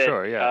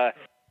that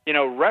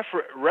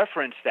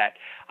reference that.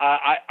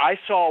 I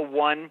saw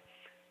one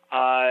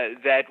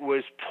that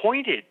was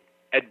pointed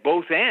at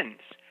both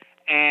ends,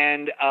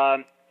 and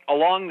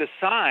along the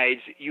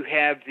sides you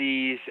have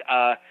these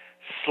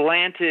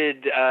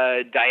slanted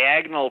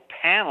diagonal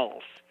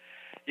panels,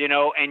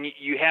 and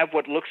you have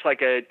what looks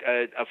like a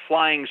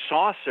flying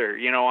saucer,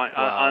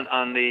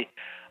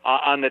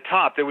 on the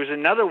top. There was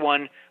another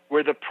one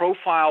where the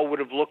profile would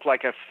have looked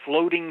like a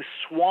floating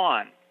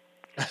swan.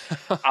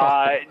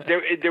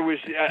 There was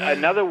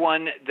another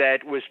one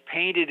that was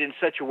painted in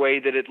such a way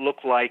that it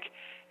looked like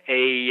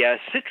a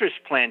citrus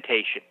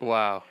plantation.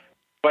 Wow!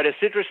 But a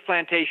citrus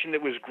plantation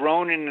that was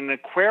grown in an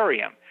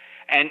aquarium,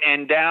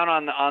 and down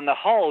on the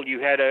hull you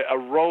had a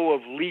row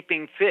of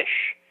leaping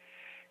fish,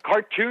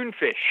 cartoon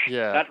fish,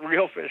 not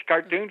real fish,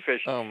 cartoon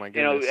fish. Oh my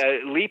goodness!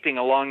 Leaping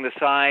along the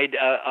side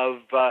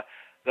of the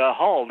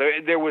hull.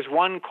 There was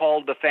one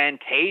called the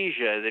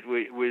Fantasia that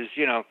was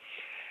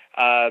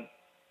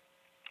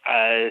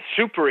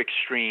super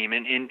extreme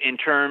in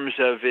terms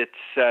of its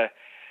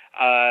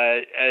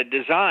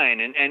design,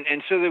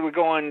 and so they were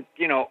going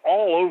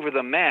all over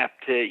the map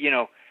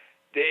to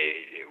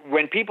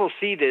when people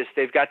see this,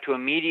 they've got to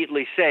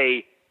immediately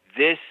say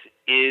this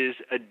is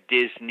a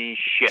Disney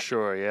ship.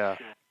 Sure, yeah.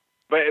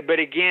 But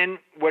again,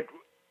 what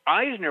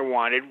Eisner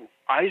wanted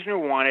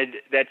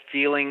that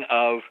feeling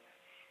of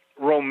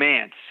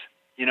romance.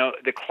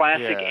 The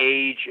classic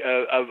age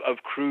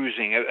of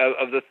cruising,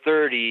 of the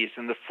 30s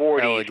and the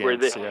 40s,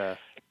 elegance,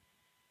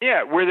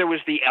 where there was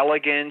the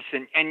elegance,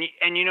 and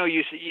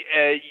you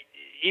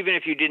even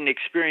if you didn't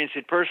experience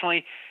it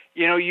personally,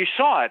 you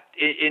saw it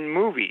in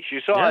movies.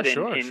 You saw it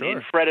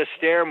in Fred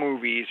Astaire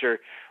movies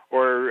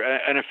or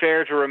An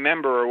Affair to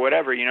Remember or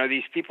whatever.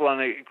 These people on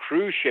the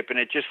cruise ship, and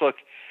it just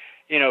looked,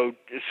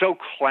 so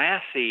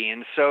classy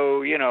and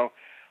so,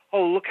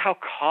 oh, look how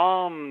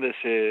calm this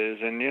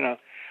is, and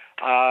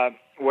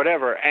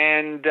whatever.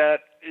 And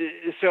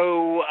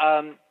so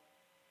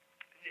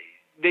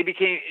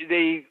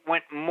they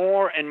went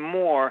more and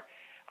more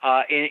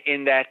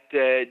in that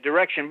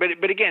direction.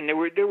 But again,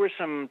 there were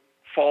some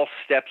false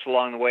steps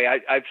along the way.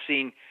 I've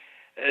seen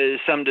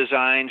some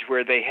designs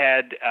where they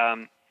had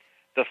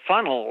the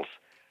funnels,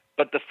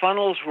 but the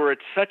funnels were at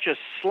such a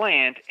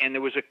slant, and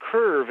there was a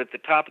curve at the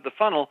top of the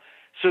funnel,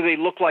 so they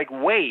looked like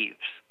waves.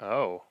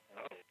 Oh.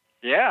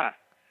 Yeah.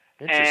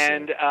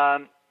 And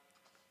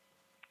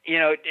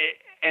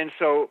and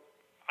so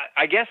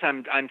I guess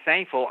I'm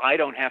thankful I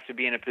don't have to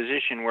be in a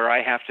position where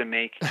I have to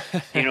make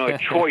a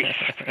choice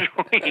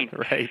between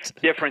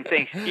different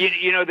things.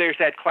 There's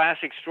that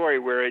classic story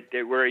where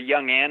a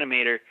young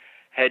animator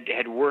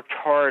had worked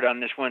hard on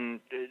this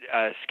one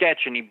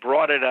sketch, and he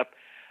brought it up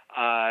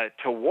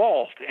to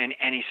Walt, and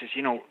he says,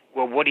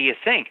 well, what do you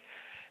think?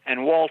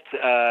 And Walt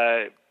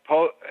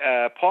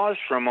paused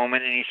for a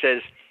moment, and he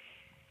says,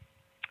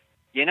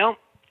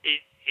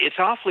 it's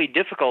awfully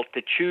difficult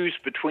to choose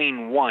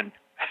between one.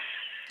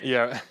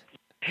 Yeah.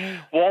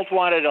 Walt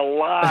wanted a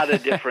lot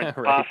of different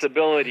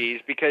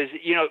possibilities because,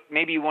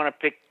 maybe you want to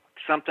pick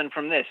something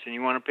from this and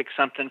you want to pick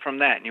something from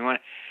that. And you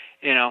want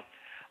to,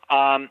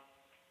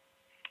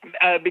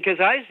 because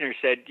Eisner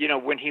said,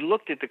 when he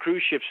looked at the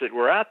cruise ships that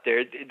were out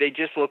there, they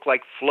just looked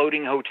like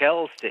floating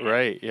hotels to him.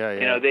 Right,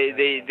 yeah.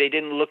 They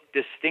didn't look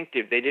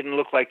distinctive. They didn't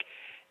look like,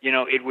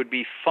 it would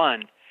be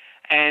fun.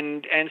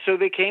 And so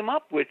they came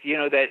up with,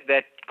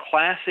 that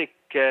classic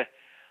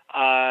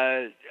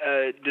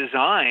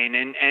design,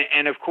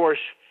 and of course,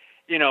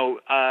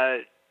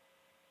 the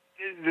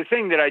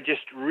thing that I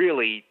just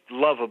really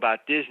love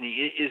about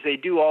Disney is they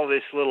do all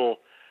this little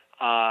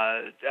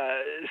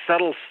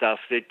subtle stuff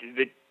that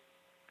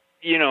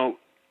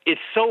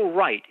it's so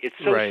right, it's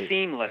so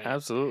seamless,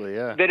 absolutely,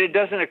 yeah, that it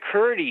doesn't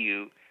occur to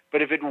you,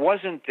 but if it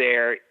wasn't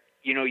there,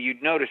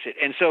 you'd notice it.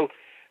 And so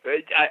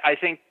I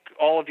think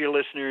all of your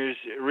listeners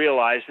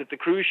realize that the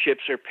cruise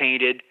ships are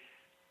painted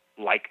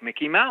like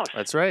Mickey Mouse.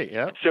 That's right,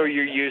 yeah. So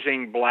you're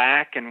using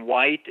black and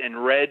white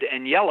and red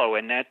and yellow,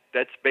 and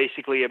that's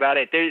basically about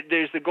it.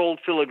 There's the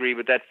gold filigree,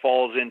 but that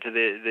falls into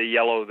the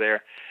yellow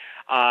there,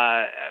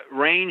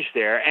 range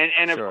there.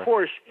 And of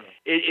course,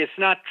 it's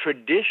not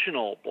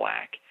traditional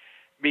black,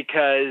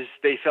 because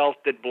they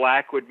felt that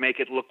black would make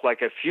it look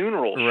like a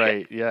funeral ship.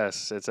 Right,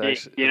 yes. It's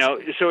actually,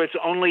 so it's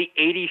only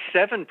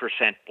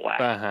 87%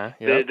 black.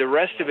 Yep. The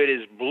rest of it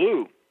is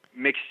blue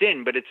mixed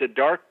in, but it's a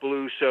dark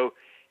blue, so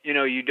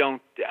you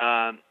don't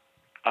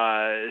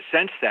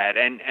sense that,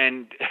 and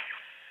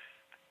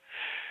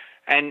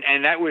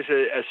that was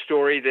a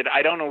story that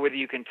I don't know whether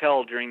you can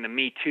tell during the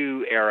Me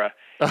Too era,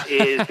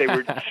 is they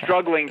were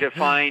struggling to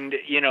find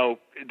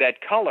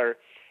that color,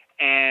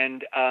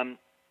 and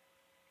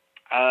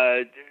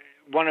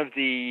one of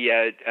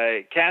the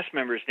cast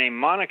members named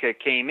Monica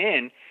came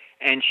in,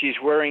 and she's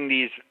wearing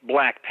these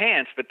black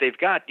pants, but they've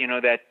got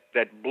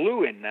that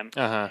blue in them.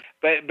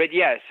 But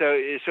yeah, so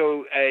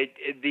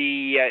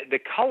the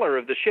color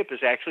of the ship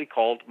is actually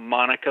called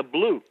Monica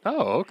Blue.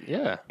 Oh, okay.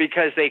 Yeah.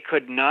 Because they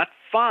could not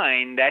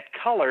find that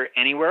color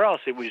anywhere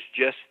else. It was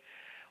just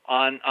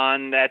on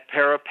that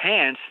pair of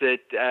pants that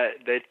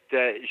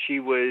she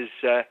was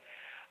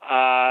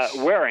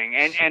wearing.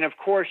 And of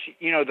course,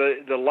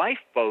 the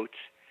lifeboats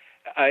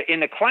in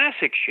the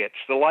classic ships,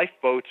 the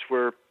lifeboats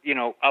were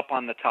up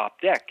on the top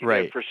deck.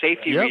 Right. For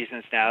safety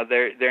reasons now,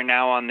 they're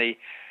now on the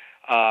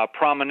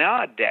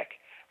promenade deck.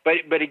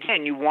 But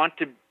again, you want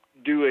to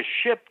do a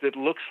ship that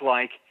looks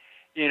like,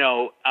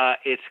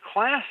 it's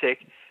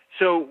classic.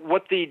 So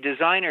what the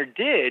designer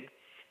did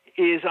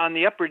is on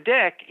the upper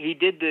deck, he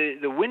did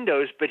the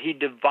windows, but he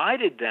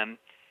divided them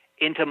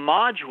into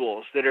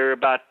modules that are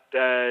about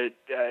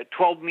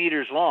 12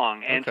 meters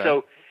long, and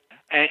so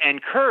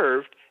and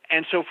curved.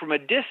 And so from a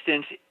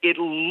distance, it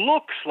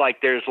looks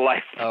like there's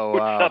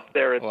lifeboats up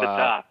there at the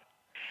top.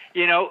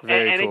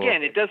 And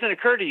again, it doesn't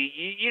occur to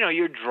you.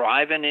 You're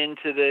driving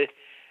into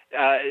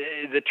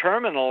the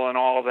terminal and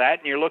all of that,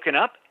 and you're looking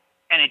up,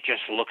 and it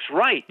just looks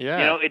right.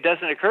 Yeah. It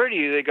doesn't occur to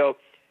you. They go,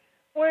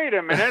 wait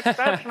a minute,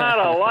 that's not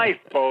a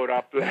lifeboat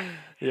up there.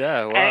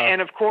 Yeah, wow.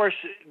 And of course,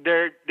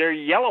 they're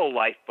yellow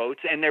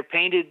lifeboats, and they're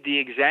painted the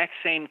exact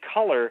same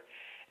color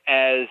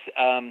as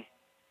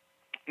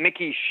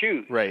Mickey's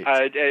shoes. Right.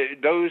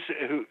 Those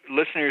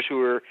listeners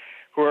who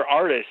are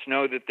artists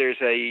know that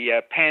there's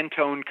a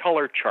Pantone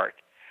color chart.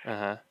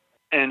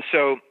 And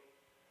so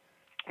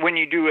when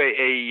you do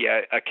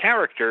a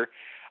character,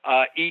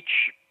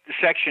 each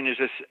section is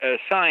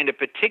assigned a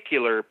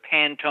particular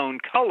Pantone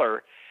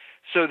color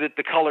so that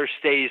the color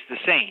stays the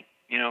same.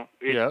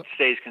 It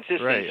stays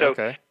consistent. Right, so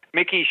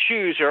Mickey's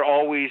shoes are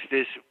always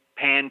this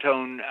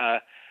Pantone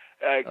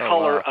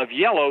color of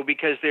yellow,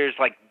 because there's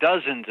like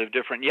dozens of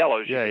different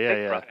yellows you can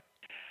pick from.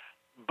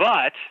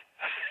 But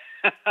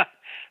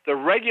the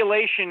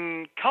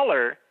regulation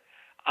color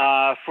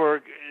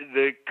for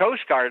the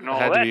Coast Guard and all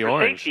that for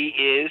orange. safety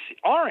is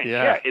orange.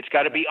 Yeah, it's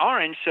got to be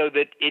orange so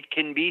that it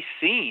can be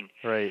seen.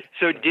 Right.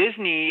 So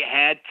Disney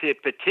had to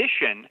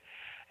petition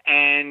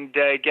and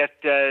get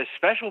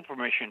special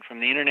permission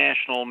from the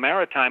International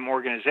Maritime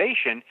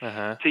Organization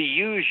to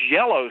use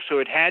yellow. So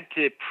it had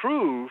to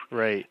prove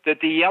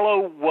that the yellow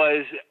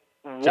was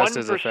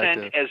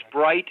 1% as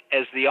bright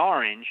as the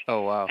orange.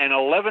 Oh, wow. And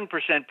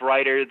 11%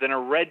 brighter than a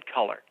red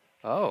color.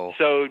 Oh.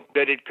 So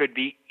that it could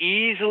be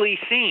easily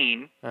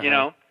seen,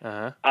 if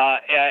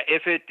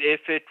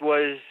it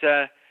was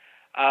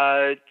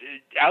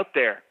out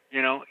there,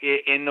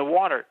 in the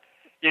water.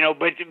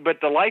 but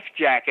the life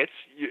jackets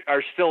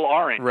are still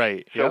orange.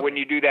 Right. So when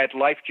you do that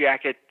life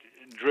jacket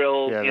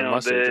drill, the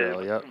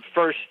drill, yep.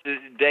 first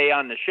day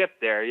on the ship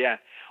there, yeah.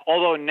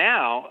 Although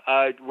now,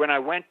 when I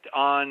went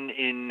on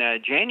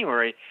in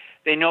January,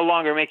 they no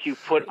longer make you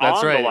put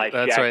on the life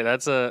jacket.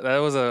 That's right. That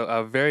was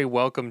a very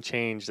welcome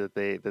change that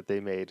they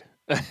made.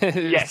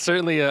 Yes.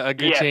 Certainly a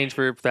good change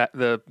for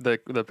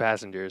the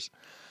passengers.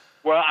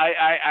 Well,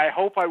 I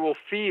hope I will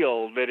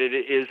feel that it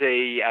is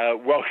a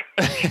welcome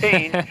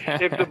change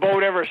if the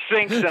boat ever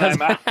sinks and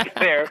I'm out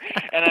there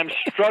and I'm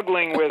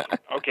struggling with,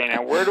 okay,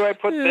 now where do I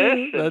put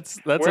this?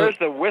 Where's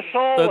the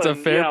whistle? That's a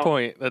fair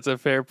point. That's a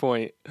fair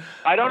point.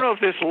 I don't know if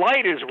this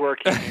light is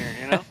working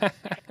here,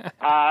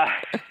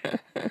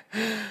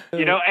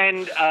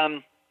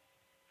 and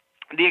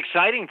the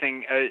exciting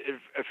thing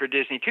for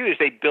Disney, too, is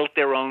they built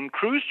their own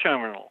cruise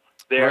terminal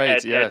there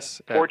at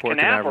Port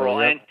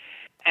Canaveral. Yep.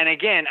 And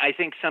again, I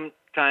think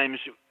sometimes,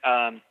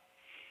 I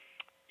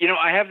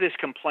have this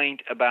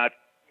complaint about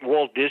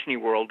Walt Disney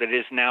World that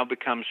has now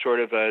become sort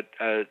of a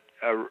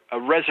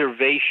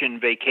reservation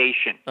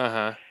vacation.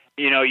 Uh-huh.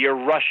 You're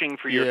rushing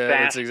for your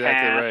fast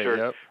pass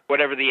or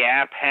whatever the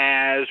app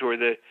has, or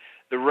the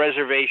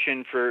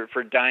reservation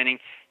for dining.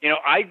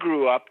 I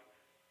grew up.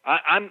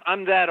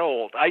 I'm that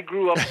old. I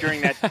grew up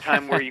during that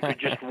time where you could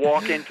just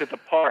walk into the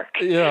park.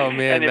 Oh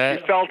man! And if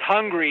you felt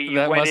hungry,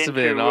 you went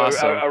into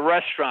a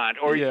restaurant,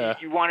 or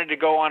you wanted to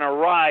go on a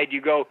ride.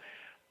 You go,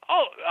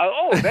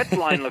 that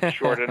line looks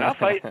short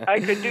enough. I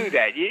could do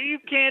that. You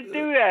can't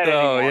do that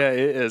anymore. Oh yeah,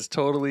 it has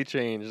totally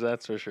changed.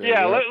 That's for sure.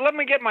 Yeah, let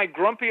me get my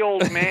grumpy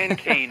old man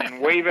cane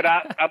and wave it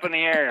up in the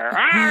air.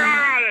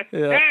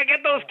 Hey,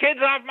 get those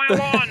kids off my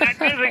lawn. That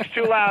music's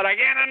too loud. I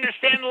can't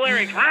understand the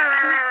lyrics.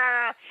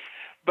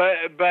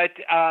 But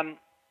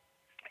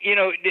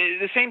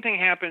the same thing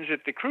happens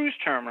at the cruise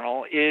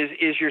terminal.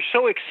 Is you're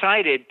so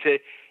excited to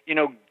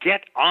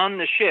get on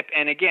the ship.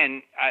 And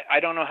again, I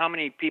don't know how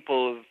many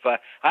people have.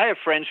 I have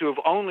friends who have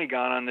only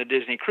gone on the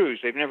Disney cruise.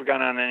 They've never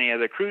gone on any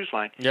other cruise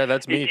line. Yeah,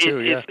 that's me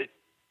too.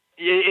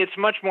 It's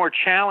much more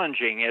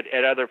challenging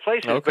at other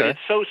places, but it's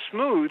so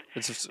smooth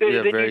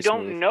that you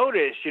don't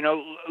notice.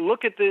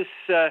 Look at this.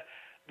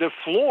 The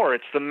floor.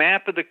 It's the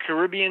map of the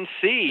Caribbean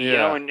Sea.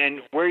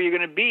 And where you're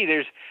going to be.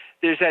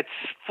 There's that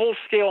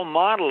full-scale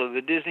model of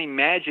the Disney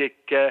Magic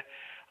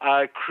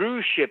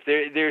cruise ship.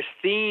 There's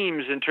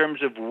themes in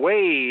terms of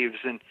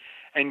waves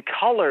and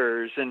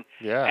colors and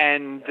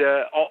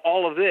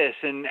all of this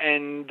and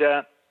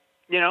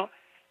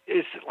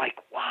it's like,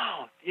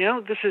 wow,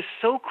 this is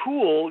so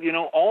cool.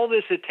 All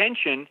this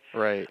attention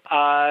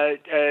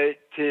to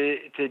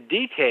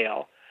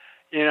detail.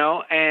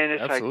 And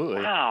it's Absolutely.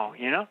 Like, wow,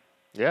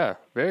 Yeah,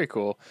 very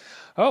cool.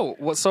 Oh,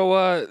 well,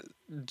 so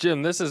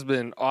Jim, this has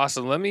been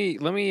awesome. Let me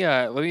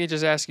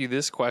just ask you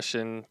this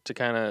question to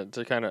kind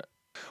of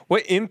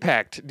what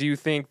impact do you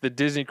think the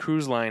Disney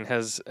Cruise Line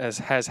has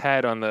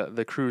had on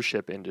the cruise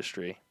ship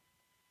industry?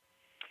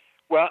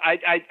 Well,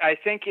 I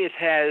think it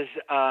has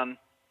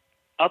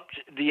upped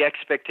the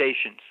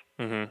expectations.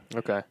 Mm-hmm.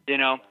 Okay.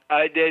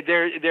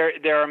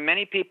 There are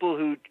many people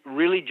who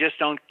really just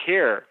don't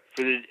care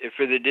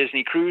for the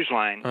Disney Cruise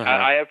Line. Uh-huh.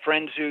 I have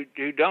friends who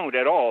don't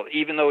at all,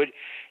 even though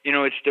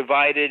it's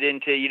divided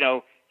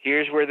into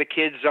here's where the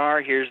kids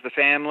are, here's the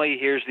family,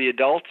 here's the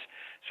adults.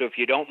 So if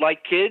you don't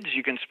like kids,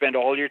 you can spend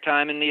all your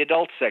time in the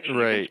adult section.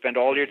 Right. You can spend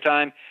all your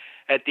time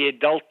at the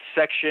adult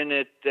section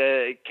at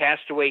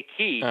Castaway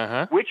Cay,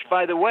 which,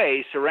 by the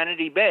way,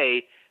 Serenity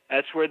Bay,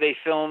 that's where they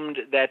filmed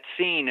that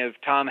scene of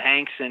Tom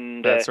Hanks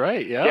and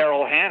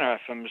Daryl Hannah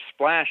from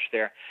Splash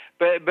there.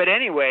 But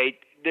anyway,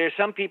 there's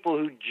some people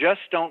who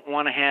just don't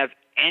want to have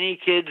any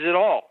kids at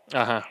all.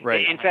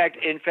 Right. In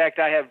fact,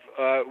 I have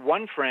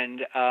one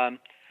friend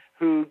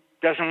who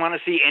doesn't want to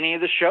see any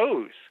of the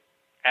shows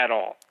at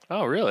all.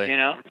 Oh, really?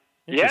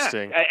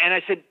 Interesting. Yeah. And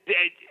I said,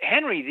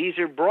 Henry, these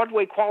are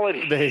Broadway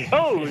quality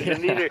shows,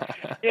 and these are,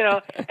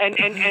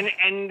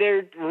 and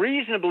they're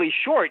reasonably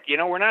short.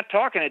 We're not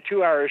talking a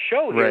 2-hour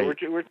show here.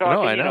 Right. We're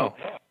talking,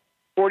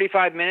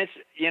 45 minutes,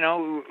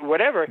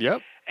 whatever.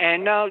 Yep.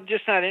 And no,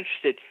 just not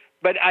interested.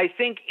 But I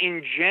think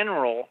in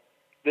general,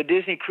 the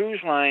Disney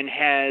Cruise Line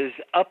has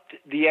upped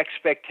the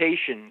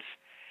expectations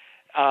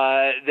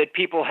that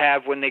people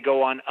have when they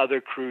go on other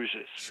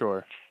cruises.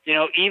 Sure.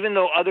 Even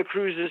though other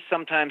cruises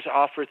sometimes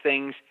offer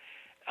things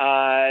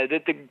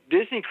that the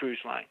Disney Cruise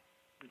Line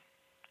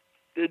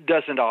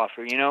doesn't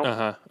offer,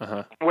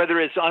 whether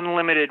it's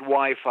unlimited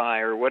Wi-Fi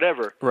or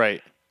whatever.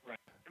 Right.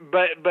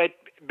 But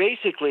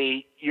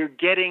basically, you're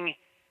getting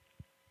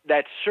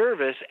that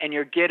service and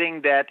you're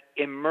getting that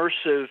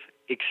immersive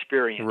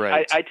experience.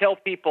 Right. I tell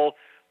people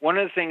one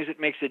of the things that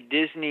makes a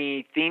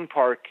Disney theme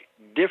park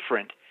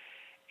different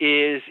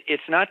is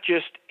it's not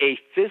just a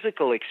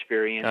physical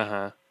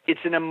experience, it's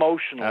an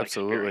emotional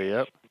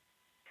experience.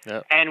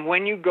 Yep. And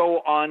when you go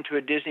on to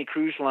a Disney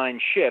Cruise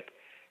Line ship,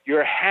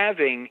 you're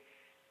having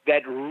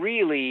that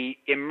really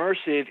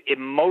immersive,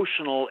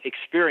 emotional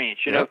experience.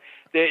 You Yep. know,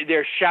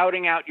 they're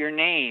shouting out your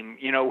name.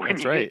 You know, when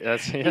That's right.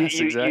 That's you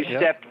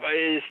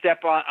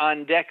step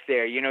on deck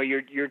there. You know,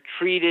 you're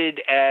treated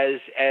as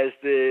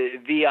the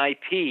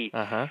VIP.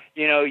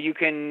 You know, you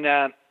can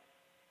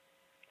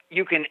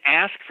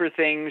ask for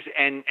things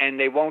and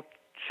they won't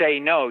say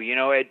no. You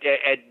know,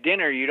 at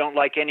dinner you don't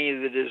like any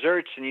of the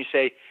desserts and you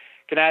say,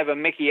 "Can I have a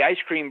Mickey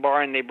ice cream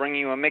bar?" And they bring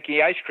you a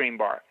Mickey ice cream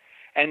bar.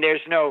 And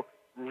there's no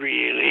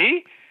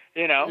really.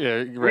 You know,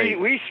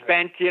 we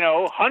spent, you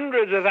know,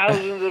 hundreds of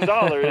thousands of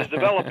dollars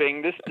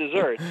developing this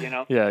dessert, you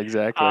know. Yeah,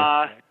 exactly.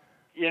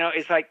 You know,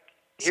 it's like,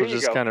 here you go.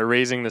 So just kind of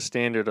raising the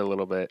standard a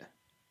little bit.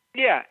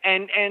 Yeah,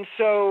 and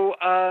so,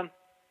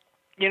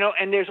 you know,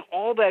 and there's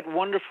all that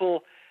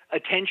wonderful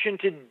attention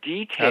to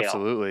detail.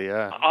 Absolutely,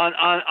 yeah.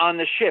 On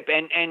the ship,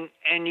 and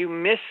you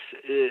miss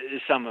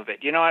some of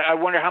it. You know, I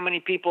wonder how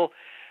many people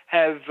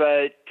have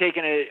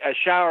taken a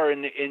shower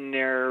in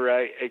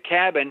their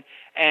cabin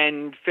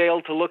and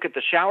failed to look at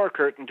the shower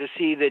curtain to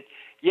see that,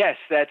 yes,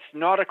 that's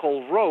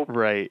nautical rope,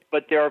 right?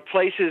 But there are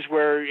places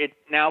where it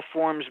now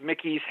forms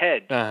Mickey's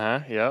head.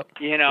 Yep.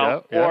 You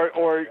know, yep.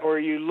 Or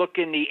you look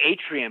in the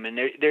atrium, and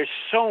there's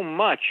so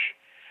much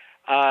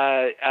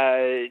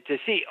to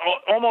see,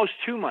 almost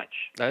too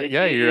much.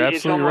 You're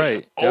absolutely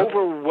right.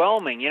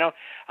 Overwhelming. You know,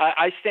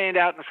 I stand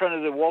out in front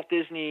of the Walt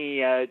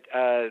Disney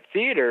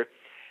Theater,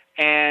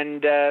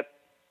 and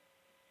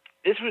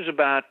this was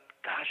about,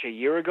 a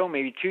year ago,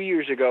 maybe 2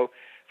 years ago.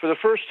 For the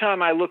first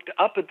time, I looked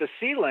up at the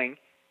ceiling,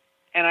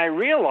 and I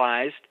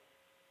realized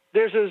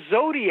there's a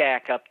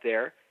Zodiac up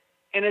there,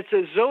 and it's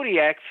a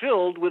Zodiac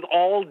filled with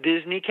all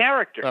Disney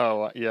characters.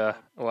 Oh, yeah.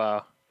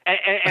 Wow.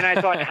 And I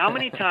thought, how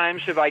many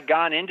times have I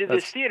gone into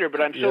this theater, but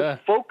I'm so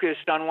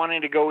focused on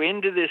wanting to go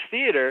into this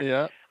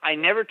theater, I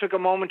never took a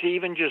moment to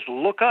even just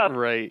look up.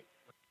 Right.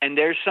 And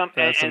there's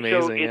something. That's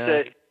amazing,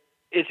 so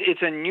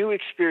it's a new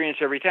experience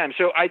every time.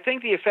 So I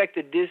think the effect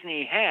that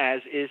Disney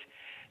has is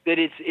that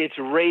it's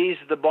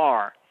raised the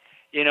bar.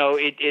 You know,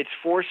 it's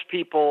forced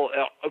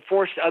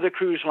other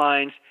cruise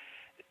lines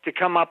to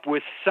come up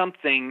with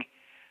something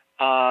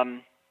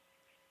comparable.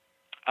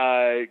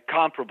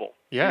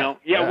 Yeah.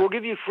 You know? We'll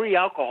give you free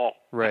alcohol.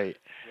 Right.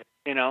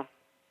 You know,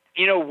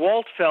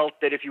 Walt felt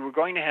that if you were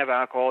going to have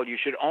alcohol, you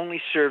should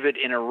only serve it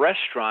in a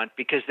restaurant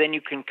because then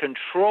you can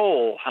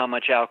control how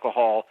much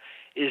alcohol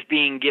is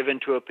being given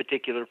to a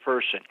particular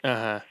person.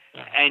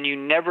 And you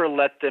never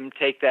let them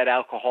take that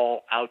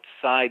alcohol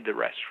outside the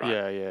restaurant.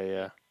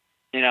 Yeah.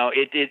 You know,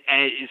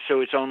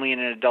 so it's only in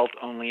an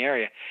adult-only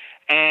area.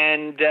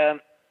 And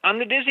on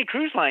the Disney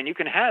Cruise Line, you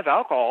can have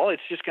alcohol.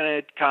 It's just going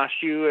to cost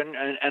you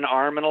an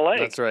arm and a leg.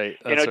 That's right.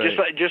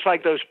 Just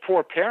like those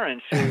poor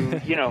parents who,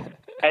 you know,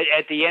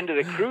 at the end of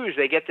the cruise,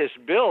 they get this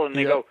bill and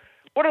they go,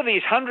 "What are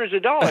these hundreds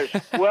of dollars?"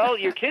 Well,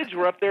 your kids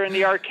were up there in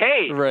the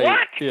arcade. Right.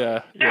 What?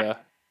 Yeah.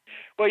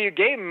 Well, you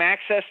gave them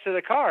access to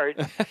the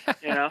card,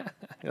 you know.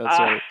 That's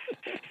right.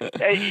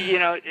 You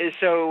know,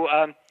 so,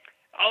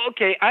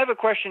 okay, I have a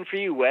question for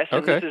you, Wes,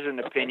 and this is an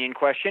opinion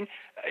question.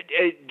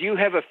 Do you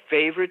have a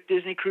favorite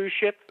Disney cruise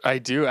ship? I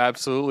do,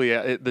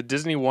 absolutely. The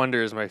Disney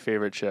Wonder is my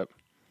favorite ship.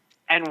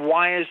 And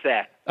why is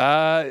that?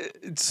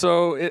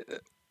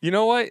 You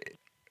know what?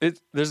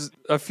 There's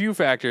a few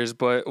factors,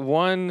 but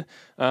one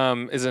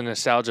is a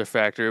nostalgia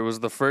factor. It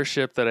was the first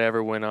ship that I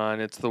ever went on.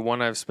 It's the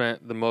one I've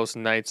spent the most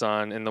nights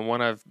on and the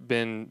one I've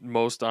been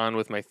most on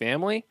with my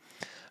family.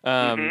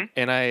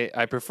 And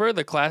I prefer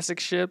the classic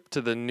ship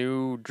to the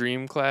new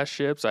Dream class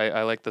ships.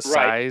 I like the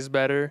size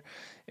better.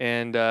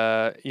 And,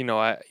 right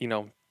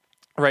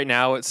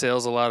now it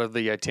sails a lot of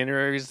the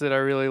itineraries that I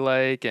really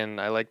like. And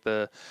I like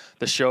the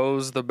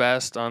shows the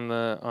best on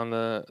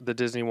the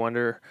Disney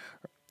Wonder.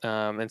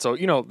 And so,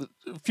 a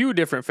few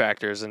different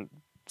factors, and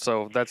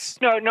so that's...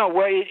 No,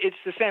 well, it's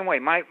the same way.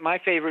 My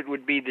favorite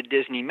would be the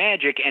Disney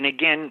Magic, and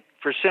again,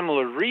 for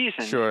similar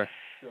reasons. Sure.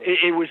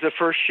 It was the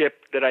first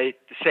ship that I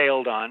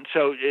sailed on,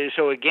 so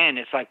again,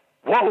 it's like,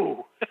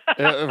 whoa!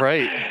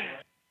 Right.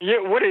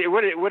 Yeah,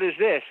 what is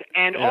this?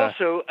 And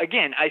also,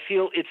 again, I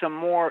feel it's a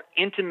more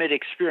intimate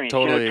experience.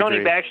 Totally Tony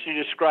agree. Baxter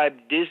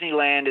described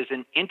Disneyland as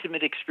an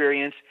intimate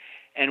experience,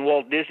 and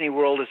Walt Disney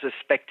World as a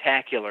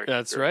spectacular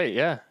That's experience. right,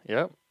 yeah,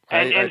 yep.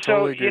 And I so,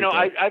 totally agree with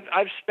that.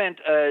 I've spent,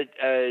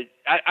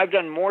 I've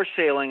done more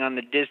sailing on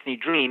the Disney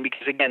Dream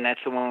because, again, that's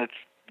the one that's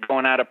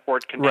going out of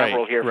Port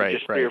Canaveral here for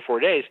just 3 or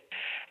 4 days.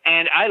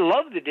 And I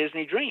love the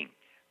Disney Dream.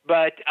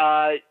 But,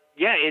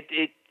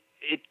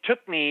 it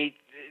took me,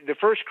 the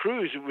first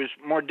cruise was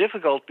more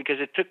difficult because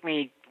it took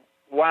me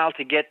a while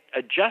to get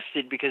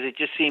adjusted because it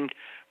just seemed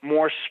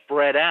more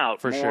spread out.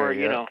 For sure,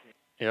 yeah. You know.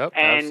 Yep,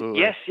 and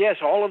absolutely.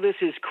 yes, all of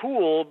this is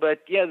cool,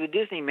 but, the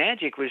Disney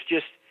Magic was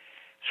just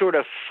sort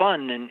of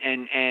fun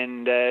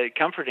and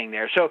comforting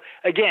there. So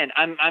again,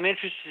 I'm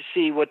interested to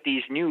see what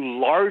these new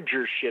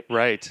larger ships,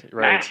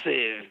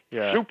 massive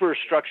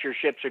superstructure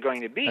ships, are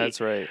going to be.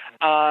 That's right.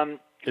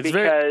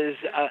 Because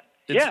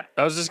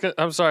I was just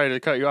I'm sorry to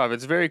cut you off.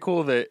 It's very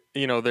cool that,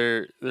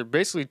 they're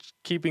basically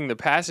keeping the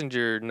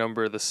passenger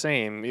number the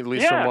same, at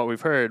least from what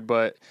we've heard.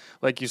 But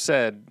like you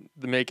said,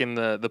 making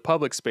the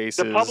public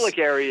spaces, the public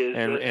areas,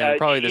 and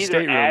probably the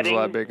staterooms a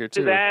lot bigger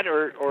too. To that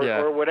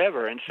or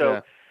whatever. And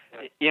so,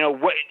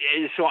 what?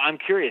 So I'm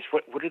curious.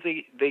 What are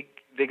they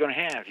going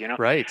to have?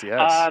 Right. Yes.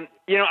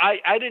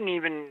 I didn't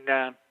even.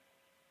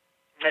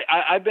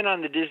 I've been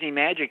on the Disney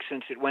Magic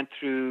since it went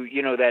through,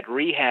 that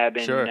rehab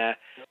in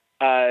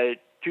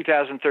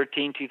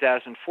 2013,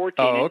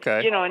 2014. Oh,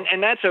 okay.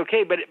 And that's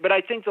okay. But I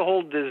think the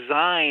whole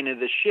design of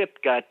the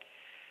ship got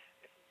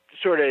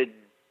sort of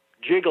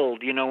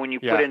jiggled, when you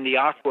put in the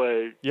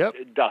aqua duck,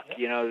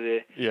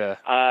 the there.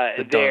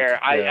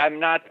 Dunk, I'm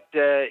not,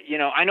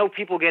 I know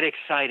people get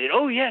excited.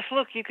 Oh yes,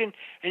 look, you can,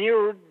 and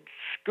you're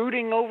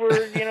scooting over,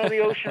 the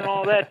ocean and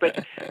all that.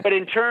 But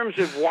in terms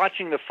of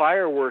watching the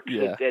fireworks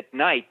at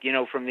night,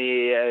 from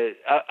the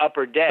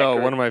upper deck. Oh,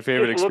 one of my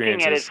favorite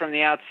experiences. Looking at it from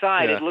the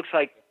outside, it looks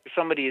like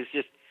somebody has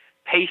just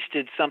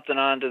pasted something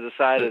onto the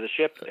side of the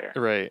ship there.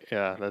 Right.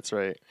 Yeah, that's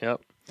right.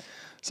 Yep.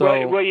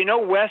 So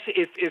well, Wes,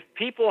 if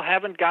people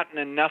haven't gotten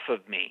enough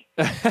of me,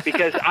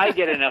 because I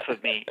get enough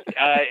of me.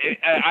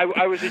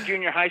 I was a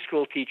junior high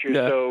school teacher,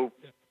 so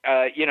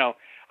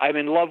I'm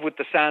in love with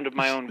the sound of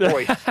my own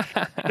voice.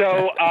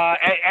 So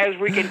as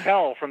we can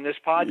tell from this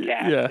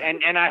podcast,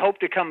 and I hope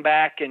to come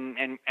back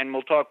and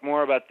we'll talk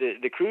more about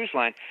the cruise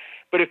line.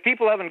 But if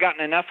people haven't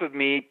gotten enough of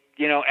me,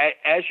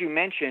 as you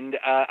mentioned,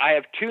 I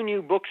have 2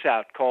 new books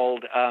out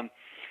called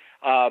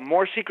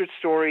More Secret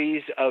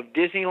Stories of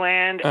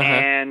Disneyland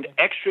and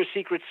Extra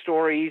Secret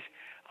Stories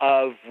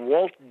of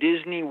Walt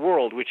Disney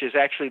World, which is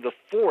actually the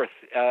 4th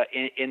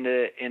in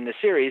the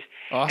series.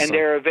 Awesome. And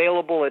they're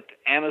available at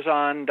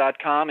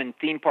Amazon.com and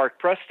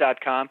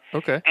ThemeParkPress.com.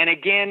 Okay. And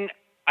again,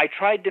 I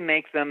tried to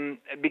make them,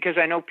 because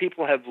I know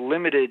people have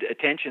limited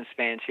attention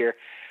spans here,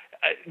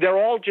 they're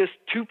all just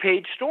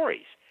 2-page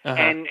stories.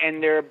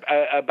 And they're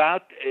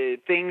about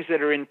things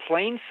that are in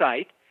plain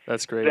sight.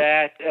 That's great.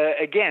 That,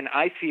 again,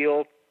 I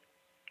feel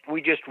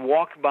we just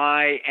walk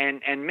by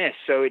and miss.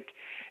 So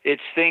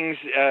it's things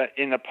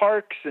in the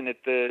parks and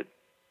at the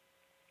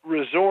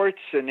resorts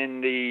and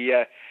in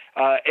the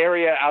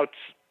area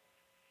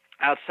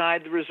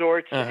outside the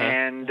resorts.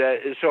 And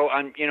so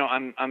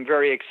I'm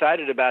very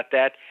excited about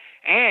that.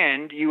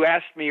 And you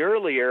asked me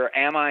earlier,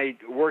 am I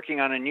working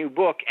on a new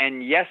book?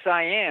 And yes,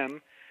 I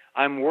am.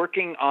 I'm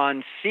working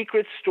on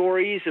Secret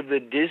Stories of the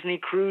Disney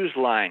Cruise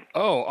Line.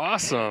 Oh,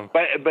 awesome!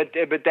 But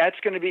that's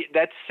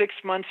 6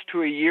 months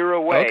to a year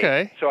away.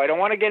 Okay. So I don't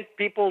want to get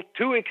people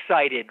too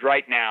excited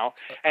right now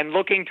and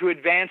looking to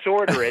advance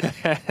order it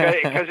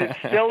because it's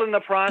still in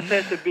the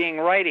process of being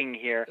writing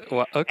here.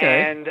 Well,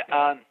 okay.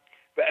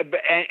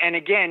 And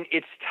again,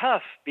 it's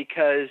tough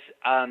because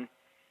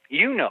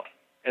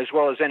as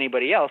well as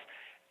anybody else,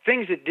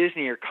 things at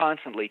Disney are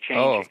constantly changing.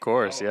 Oh, of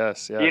course,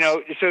 yes.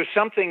 So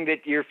something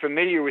that you're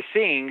familiar with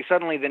seeing,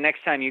 suddenly the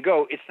next time you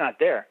go, it's not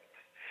there.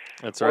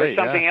 That's right. Or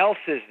something else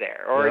is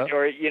there, or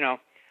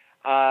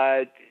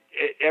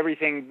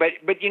everything. But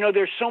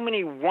there's so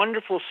many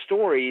wonderful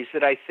stories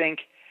that I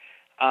think,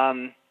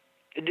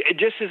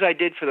 just as I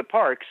did for the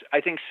parks, I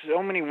think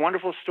so many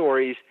wonderful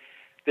stories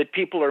that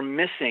people are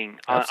missing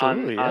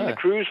on the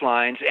cruise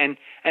lines, and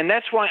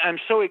that's why I'm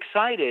so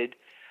excited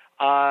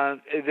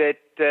that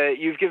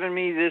you've given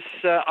me this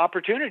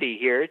opportunity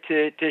here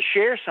to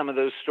share some of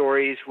those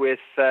stories with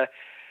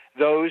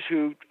those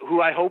who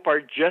I hope are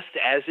just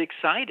as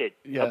excited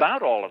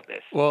about all of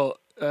this. Well,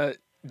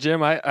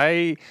 Jim,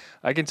 I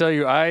can tell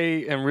you I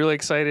am really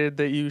excited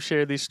that you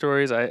shared these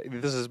stories.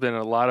 This has been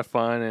a lot of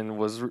fun and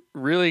was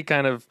really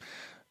kind of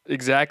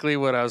exactly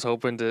what I was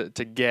hoping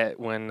to get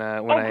when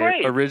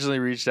I originally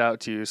reached out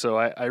to you. So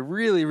I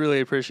really, really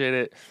appreciate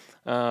it.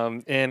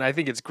 And I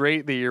think it's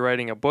great that you're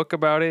writing a book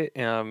about it.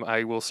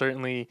 I will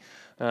certainly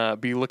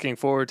be looking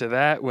forward to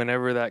that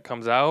whenever that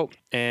comes out.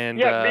 And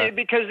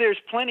because there's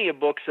plenty of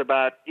books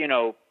about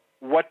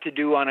what to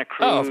do on a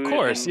cruise. Oh, of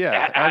course,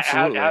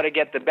 absolutely. How to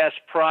get the best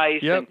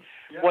price and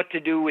what to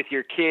do with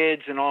your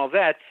kids and all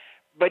that.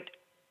 But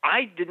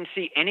I didn't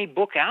see any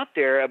book out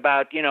there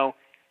about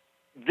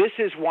this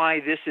is why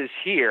this is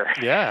here.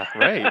 Yeah,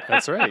 right.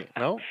 That's right.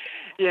 No.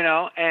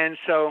 And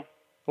so.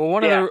 Well,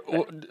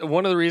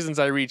 one of the reasons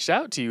I reached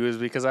out to you is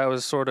because I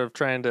was sort of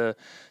trying to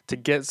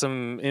get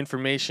some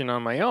information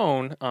on my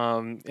own,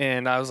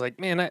 and I was like,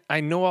 man,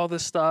 I know all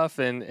this stuff,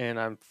 and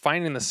I'm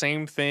finding the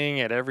same thing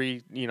at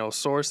every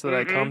source that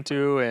I come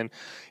to, and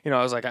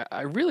I was like,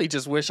 I really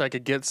just wish I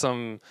could get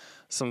some.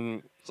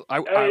 I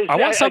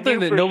want something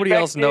that nobody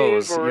else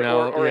knows, or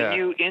a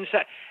new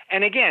insight.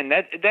 And again,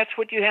 that's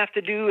what you have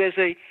to do as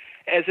a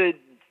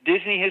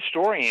Disney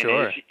historian.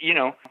 Sure. Is,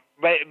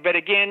 but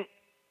again.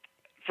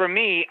 For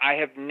me, I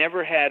have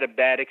never had a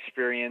bad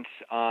experience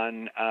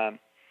on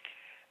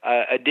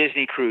a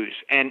Disney cruise,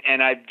 and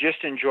I've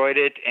just enjoyed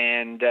it.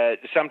 And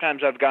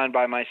sometimes I've gone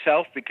by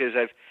myself because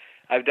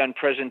I've done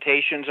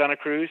presentations on a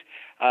cruise.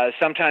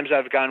 Sometimes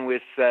I've gone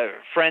with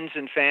friends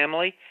and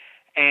family,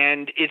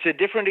 and it's a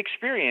different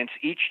experience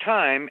each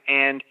time.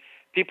 And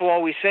people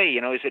always say,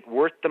 is it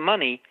worth the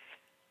money?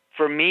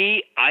 For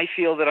me, I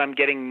feel that I'm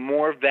getting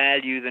more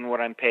value than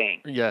what I'm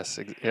paying. Yes.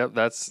 Yep.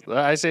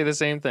 I say the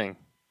same thing.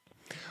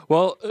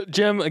 Well,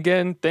 Jim,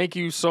 again, thank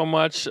you so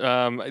much.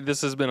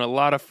 This has been a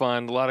lot of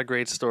fun, a lot of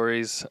great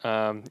stories,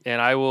 and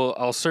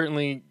I'll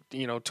certainly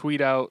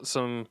tweet out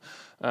some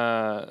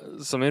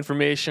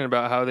information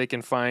about how they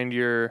can find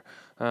your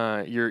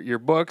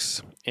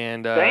books,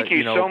 and thank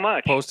you so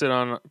much. Post it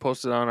on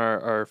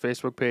our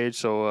Facebook page,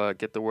 so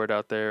get the word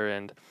out there,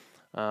 and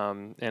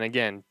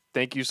again,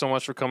 thank you so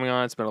much for coming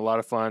on. It's been a lot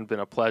of fun,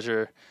 been a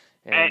pleasure.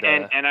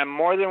 And I'm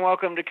more than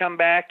welcome to come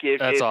back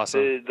if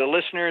awesome. the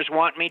listeners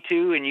want me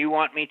to and you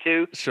want me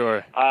to.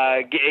 Sure.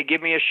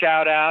 Give me a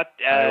shout out.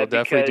 I will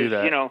definitely do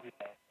that.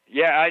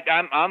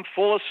 I'm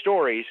full of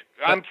stories.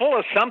 I'm full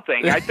of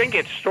something. I think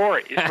it's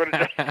stories,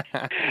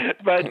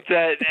 but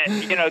there's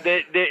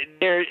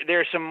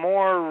some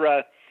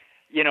more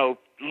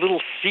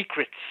little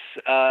secrets.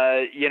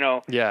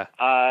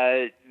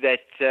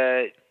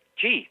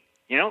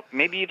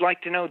 Maybe you'd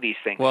like to know these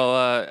things.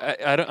 Well,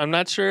 I'm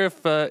not sure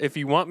if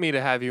you want me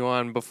to have you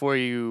on before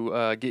you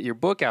get your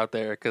book out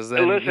there, because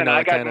then listen,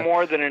 I got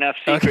more than enough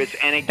secrets.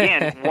 Okay. And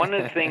again, one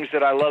of the things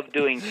that I love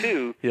doing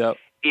too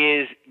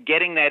is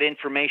getting that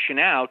information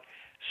out.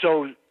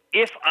 So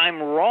if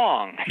I'm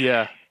wrong,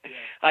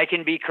 I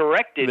can be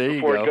corrected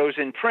before it goes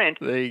in print.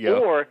 There you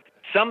go. Or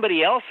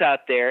somebody else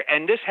out there,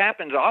 and this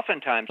happens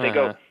oftentimes. They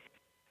go,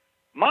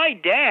 my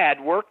dad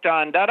worked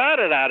on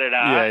da-da-da-da-da-da,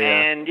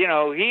 and,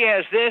 he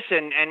has this,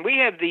 and we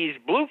have these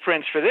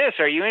blueprints for this.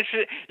 Are you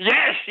interested?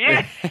 Yes!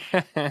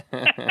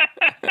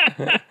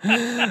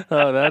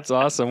 Oh, that's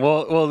awesome.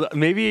 Well,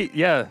 maybe,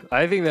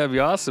 I think that'd be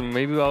awesome.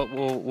 Maybe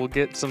we'll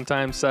get some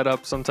time set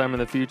up sometime in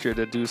the future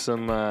to do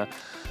some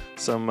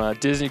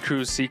Disney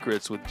Cruise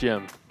secrets with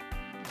Jim.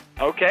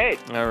 Okay.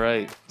 All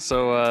right.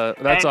 So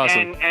that's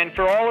awesome. And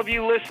for all of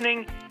you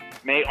listening,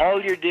 may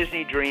all your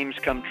Disney dreams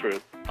come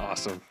true.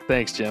 Awesome.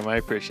 Thanks, Jim. I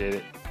appreciate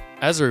it.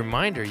 As a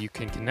reminder, you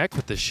can connect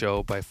with the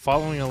show by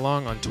following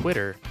along on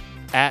Twitter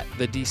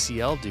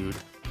 @TheDCLDude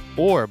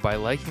or by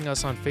liking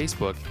us on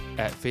Facebook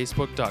at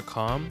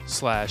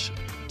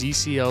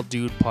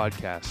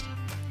facebook.com/DCLDudePodcast.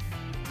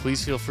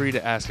 Please feel free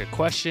to ask a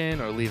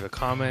question or leave a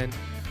comment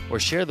or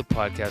share the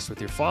podcast with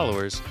your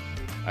followers.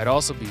 I'd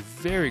also be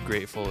very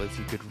grateful if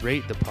you could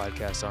rate the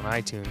podcast on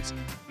iTunes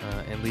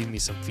and leave me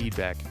some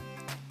feedback.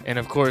 And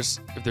of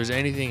course, if there's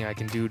anything I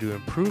can do to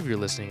improve your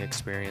listening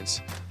experience,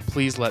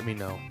 please let me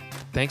know.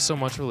 Thanks so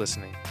much for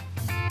listening.